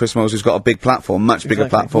on people like Chris Moyles who's got a big platform, much bigger Exactly. We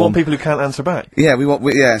platform. want people who can't answer back. Yeah,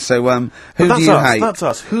 so, who That's do you us. hate? That's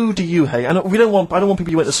us. Who do you hate? And I don't want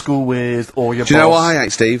people you went to school with or your Do you know boss. what I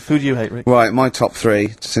hate, Steve? Who do you hate, Rick? Right, my top 3,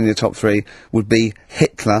 just in your top 3, would be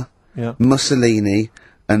Hitler, Yeah. Mussolini,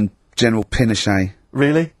 and General Pinochet.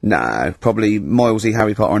 Really? No, probably Moylesy,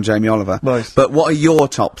 Harry Potter, and Jamie Oliver. Nice. But what are your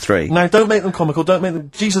top 3? Now, don't make them comical. Don't make them.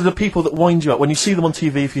 These are the people that wind you up when you see them on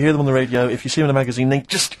TV. If you hear them on the radio, if you see them in a magazine, they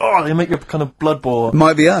just they make your kind of blood boil.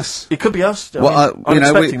 Might be us. It could be us. Well, I'm you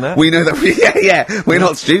know, expecting that. we know that. We're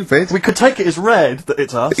not stupid. We could take it as read that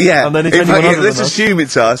it's us. Yeah, and then it's in anyone fact, other let's than us. assume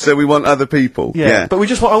it's us, so we want other people. Yeah, but we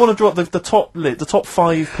just want. I want to draw up the top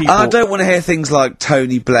 5 people. I don't want to hear things like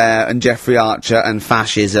Tony Blair and Jeffrey Archer and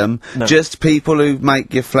fascism. No. Just people who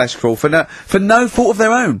make your flesh crawl for no fault of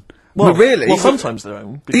their own. Well, really. Well, sometimes their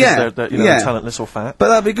own because Yeah, they're yeah. talentless or fat. But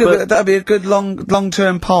that'd be good. But- That'd be a good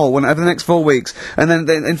long-term poll over the next 4 weeks, and then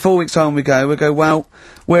in 4 weeks' time we go. Well,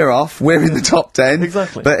 we're off. We're in the top 10.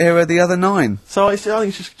 Exactly. But here are the other 9. So I think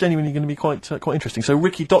it's just genuinely going to be quite interesting. So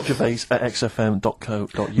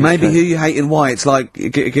ricky.gervais@xfm.co.uk. Maybe who you hate and why. It's like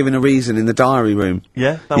giving a reason in the diary room.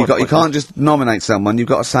 Yeah, that You one's quite can't just nominate someone. You've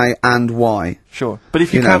got to say and why. Sure, but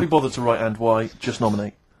if you You can't know. be bothered to write and why, just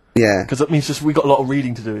nominate. Yeah. Because that means we got a lot of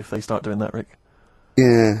reading to do if they start doing that, Rick.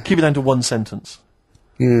 Yeah. Keep it down to one sentence.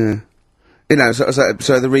 Yeah. You know,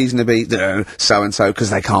 so the reason to be so and so because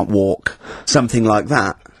they can't walk, something like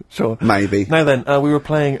that. Sure. Maybe. Now then, we were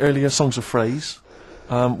playing earlier songs of phrase.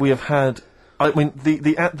 We have had. I mean,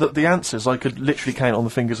 the answers I could literally count on the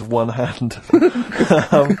fingers of one hand.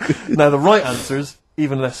 Now the right answers,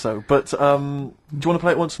 even less so. But do you want to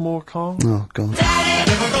play it once more, Carl? Oh God. Stop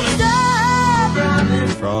running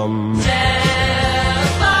from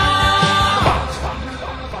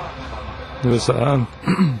There was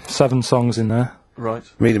 7 songs in there. Right.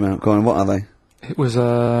 Read them out. Go on. What are they? It was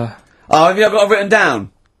Oh, have you got it written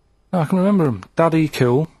down? I can remember them. Daddy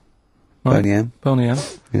Cool. Right. Boney M. Boney M.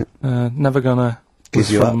 Yeah. Never Gonna Gives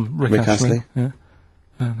was You from Up. Rick Astley. Yeah.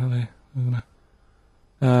 Never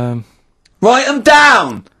Gonna. Write them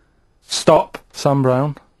down! Stop, Sam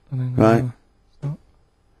Brown. Right.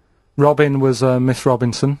 Robin was Miss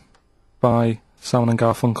Robinson by Simon and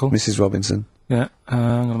Garfunkel. Mrs. Robinson. Yeah,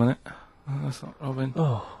 hang on a minute. That's not Robin.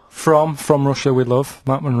 From Russia with Love,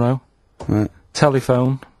 Matt Monroe. Right.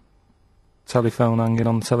 Telephone hanging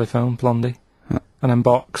on the telephone, Blondie. And then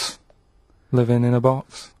Box, Living in a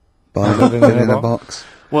Box. Living in a box.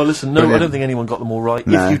 Well, listen, no, Brilliant. I don't think anyone got them all right.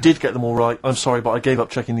 No. If you did get them all right, I'm sorry, but I gave up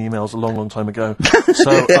checking the emails a long, long time ago.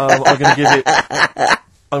 So I'm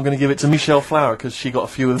going to give it to Michelle Flower because she got a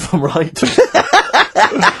few of them right.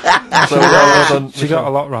 So well done. She got a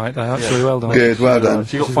lot right there, actually. Yeah. Well done. Good, well done.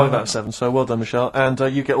 She got 5 out of 7, so well done, Michelle. And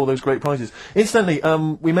you get all those great prizes. Incidentally,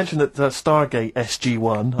 we mentioned that Stargate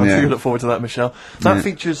SG-1, I'm sure you look forward to that, Michelle. That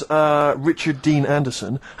features Richard Dean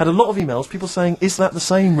Anderson. Had a lot of emails, people saying, is that the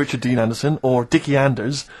same Richard Dean Anderson, or Dickie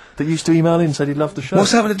Anders, that used to email in and said he loved the show?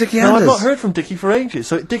 What's happened to Dickie Now, Anders? I've not heard from Dickie for ages.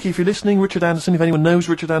 So, Dickie, if you're listening, Richard Anderson, if anyone knows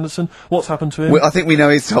Richard Anderson, what's happened to him? Well, I think we know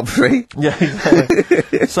his top 3. Yeah,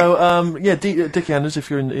 exactly. So, Dickie Anders,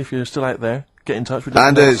 if you're still out there, get in touch with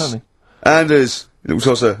Anders. Little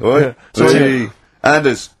saucer. All right? Yeah. So, Hey.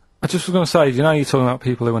 Anders. I just was going to say, you know, you're talking about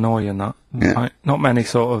people who annoy you and that. Yeah. Right? Not many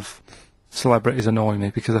sort of celebrities annoy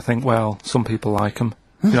me because I think, well, some people like them.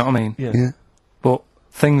 You know what I mean? Yeah. Yeah. But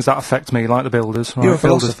things that affect me, like the builders. Right? You're a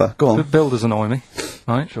philosopher. Go on. Builders annoy me,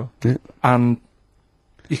 right? Sure. Yeah. And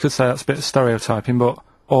you could say that's a bit of stereotyping, but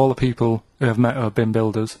all the people who I've met who have been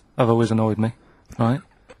builders have always annoyed me, right?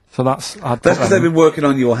 So that's Because they've been working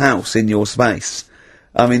on your house in your space.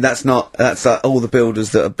 I mean, that's all the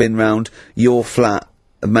builders that have been round your flat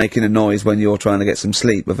and making a noise when you're trying to get some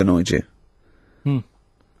sleep have annoyed you.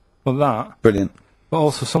 Well, that. Brilliant. But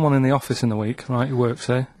also someone in the office in the week, right, who works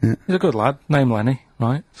here. Yeah. He's a good lad, named Lenny,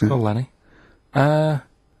 right? It's called Lenny.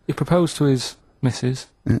 He proposed to his missus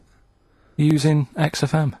using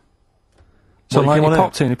XFM. So, What, he came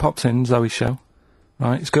on he popped in Zoe's show,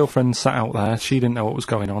 right? His girlfriend sat out there, she didn't know what was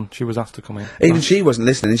going on, she was asked to come in. Even right? she wasn't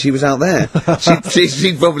listening, she was out there.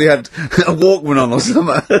 she probably had a Walkman on or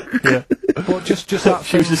something. Yeah. But just that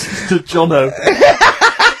She was thing, just to Jono.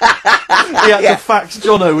 He had to fax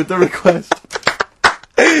Jono with the request.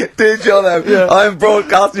 Dear Jono, Yeah. I'm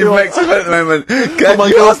broadcasting from XFM at the moment. Can My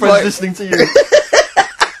you ask girlfriend's listening to you.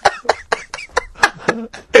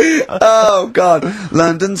 Oh, God.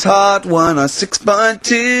 London's Hot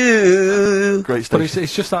 106.2. Great but station.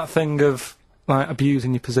 it's just that thing of, like,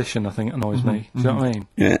 abusing your position, I think, annoys me. Do you know what I mean?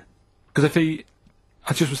 Yeah. Because I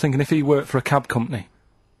just was thinking, if he worked for a cab company,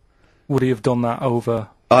 would he have done that over...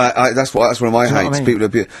 That's one of my Do you know hates. what I mean? People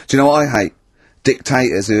abuse. Do you know what I hate?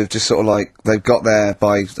 Dictators who have just sort of like they've got there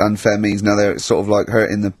by unfair means. Now they're sort of like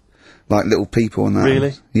hurting the little people and that.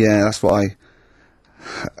 Really? Yeah, that's what I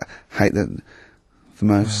hate the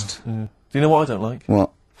most. Yeah. Do you know what I don't like? What?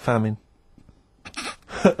 Famine.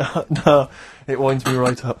 No, it winds me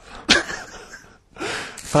right up.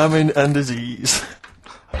 Famine and disease.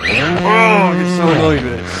 Oh, I get so annoyed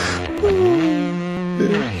with it.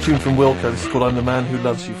 Tune from Wilco, this is called I'm the Man Who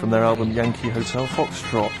Loves You from their album Yankee Hotel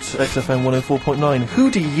Foxtrot, XFM 104.9. Who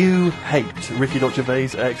do you hate? Ricky.Gervais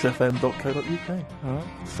at xfm.co.uk.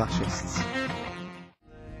 Alright. Fascists.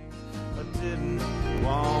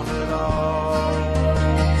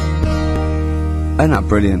 Isn't that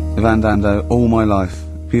brilliant? Van Dando, All My Life.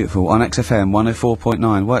 Beautiful. On XFM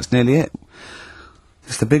 104.9. Well, that's nearly it.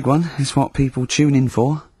 It's the big one. It's what people tune in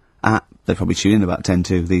for. They probably tune in about 10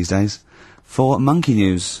 to these days. For Monkey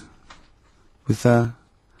News. With,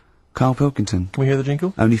 Carl Pilkington. Can we hear the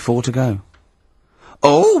jingle? Only 4 to go.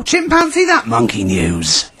 Oh, chimpanzee that Monkey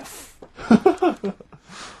News!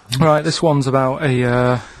 Right, this one's about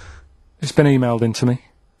it's been emailed into me.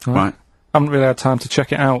 Right. I haven't really had time to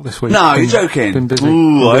check it out this week. No, Been- you're joking. Been busy.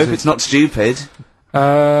 Ooh, Been I hope busy. it's not stupid.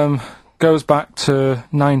 Goes back to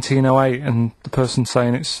 1908, and the person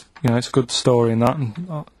saying it's a good story and that,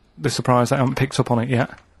 and they're surprised I haven't picked up on it yet.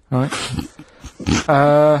 Right.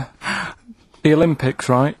 The Olympics,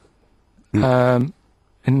 right? In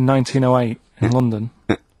 1908 in London.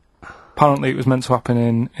 Apparently, it was meant to happen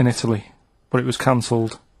in Italy, but it was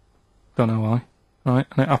cancelled. Don't know why. Right,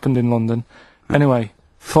 and it happened in London. Anyway,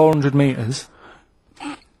 400 metres.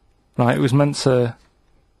 Right, it was meant to.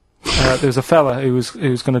 There was a fella who was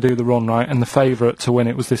going to do the run, right, and the favourite to win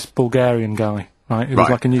it was this Bulgarian guy, right? It was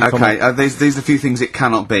like a newcomer. Okay, these are a few things it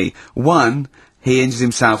cannot be. One, he injures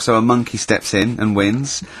himself, so a monkey steps in and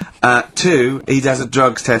wins. 2, he does a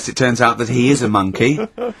drugs test, it turns out that he is a monkey.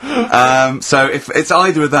 So if it's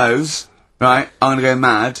either of those, right, I'm gonna go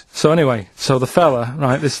mad. So anyway, so the fella,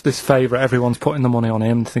 right, this favourite, everyone's putting the money on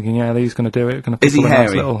him, thinking, yeah, he's going to do it. Gonna Is he put a nice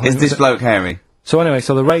hairy? little- Is this bloke hairy? So anyway,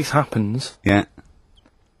 so the race happens, Yeah.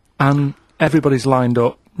 and everybody's lined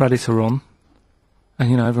up, ready to run. And,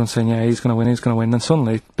 you know, everyone's saying, yeah, he's going to win, he's going to win. Then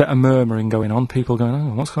suddenly, a bit of murmuring going on, people going,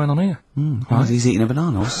 oh, what's going on here? Right. He's eating a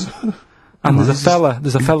banana. And there's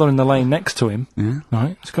a fella in the lane next to him, Yeah.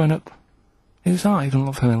 right, he's going up, who's that? He doesn't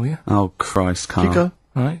look familiar, Oh, Christ, Carl. Keep going.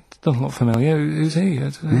 right? Doesn't look familiar, who's he? You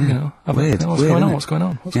know, have a- Weird, what's weird, going on, isn't it? what's going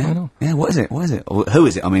on, what's Yeah. going on? Yeah, what is it? What is it? Or who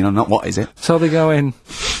is it? I mean, not what is it? So they go in.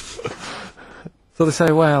 So they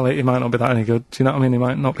say, well, he might not be that any good. Do you know what I mean? He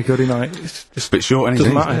might not be good. He might. It's just It's a bit short, and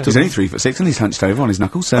Doesn't matter. he's only 3'6", and he's hunched over on his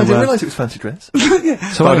knuckles. So, I didn't realise it was fancy dress. so,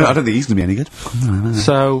 I anyway, don't think he's going to be any good.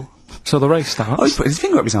 so the race Oh, starts. he's put his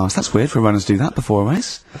finger up his arse. That's weird for runners to do that before a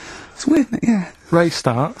race. It's weird, isn't it? Yeah. Race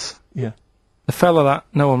starts. Yeah. The fella that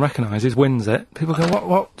no one recognises wins it. People go,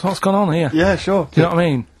 what's gone on here? Yeah, sure. Do you know what I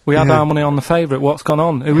mean? We had our money on the favourite. What's gone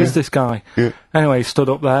on? Who is this guy? Yeah. Anyway, he stood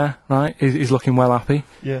up there, right? He's looking well happy.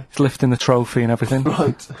 Yeah. He's lifting the trophy and everything.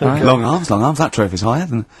 Right. Right. Long arms. That trophy's higher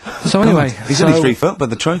than... So anyway, He's only 3 foot, but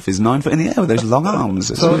the trophy's 9 foot in the air with those long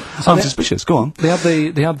arms. So I'm they- suspicious. Go on. they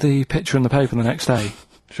had the picture in the paper the next day,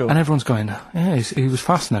 Sure. and everyone's going, yeah, he was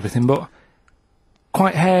fast and everything, but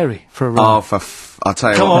quite hairy for a runner. Oh, I'll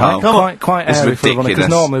tell you Come what, on, Carl. come on. Quite It's airy for a runner, because ridiculous.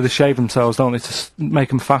 normally they shave themselves, don't they, to make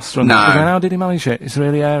them faster. And No. they're going, how did he manage it? It's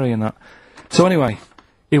really airy and that. So anyway,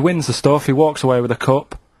 he wins the stuff, he walks away with a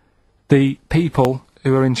cup. The people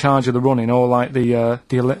who are in charge of the running, or like the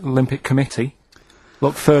Olympic Committee,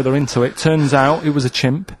 look further into it. Turns out it was a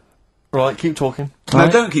chimp. Right, keep talking. No,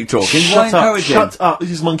 Right. don't keep talking. Why Shut up. encourage him? Shut up.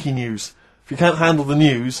 This is monkey news. If you can't handle the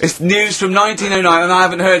news, It's news from 1909, and I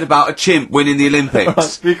haven't heard about a chimp winning the Olympics.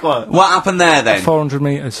 right, be quiet. What happened there, then? 400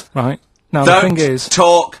 metres, right? Now Don't the thing is,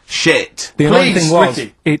 talk shit. the annoying Please, thing was,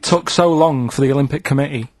 Ricky. it took so long for the Olympic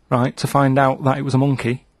Committee, right, to find out that it was a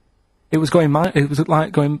monkey. It was going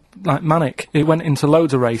going manic. It went into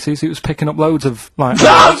loads of races. It was picking up loads of like.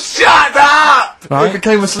 Oh, shut up! It right?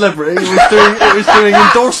 became a celebrity. It was doing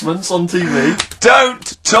endorsements on TV.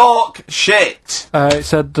 Don't talk shit. It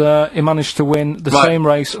said he managed to win the Right. same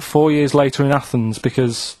race 4 years later in Athens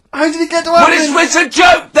because How did he get to But Athens? it's a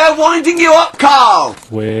joke. They're winding you up, Carl.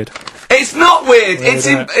 weird. It's not weird. It's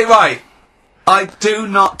isn't right. I do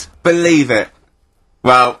not believe it.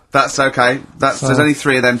 Well, that's okay. There's only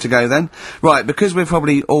 3 of them to go then. Right, because we're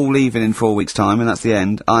probably all leaving in 4 weeks' time, and that's the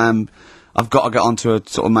end. I've got to get onto a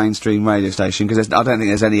sort of mainstream radio station because I don't think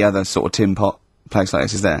there's any other sort of tin pot place like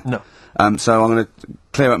this, is there? No. So I'm going to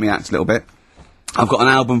clear up my act a little bit. I've got an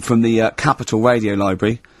album from the Capitol Radio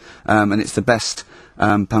Library, and it's the best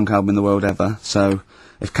punk album in the world ever. So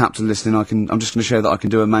if Capitol are listening, I'm just going to show that I can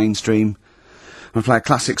do a mainstream. I'm going to play a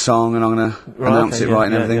classic song, and I'm going to announce it right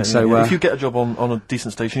and everything. So if you get a job on a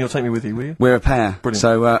decent station, you'll take me with you, will you? we're a pair. Brilliant.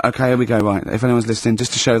 So okay, here we go. Right, if anyone's listening,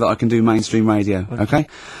 just to show that I can do mainstream radio. Okay.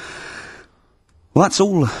 Well, that's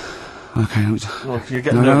all. Okay. Well, you're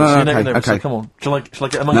getting No, nervous. no, You're getting okay, nervous. okay. So come on. Shall I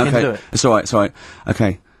get a monkey in to do Okay, it? it's all right. It's all right.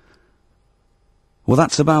 Okay. Well,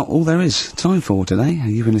 that's about all there is time for today.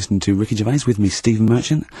 You've been listening to Ricky Gervais with me, Stephen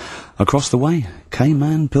Merchant. Across the way,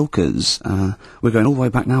 K-Man Pilkers. We're going all the way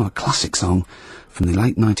back now, a classic song from the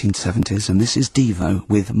late 1970s, and this is Devo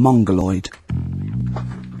with Mongoloid.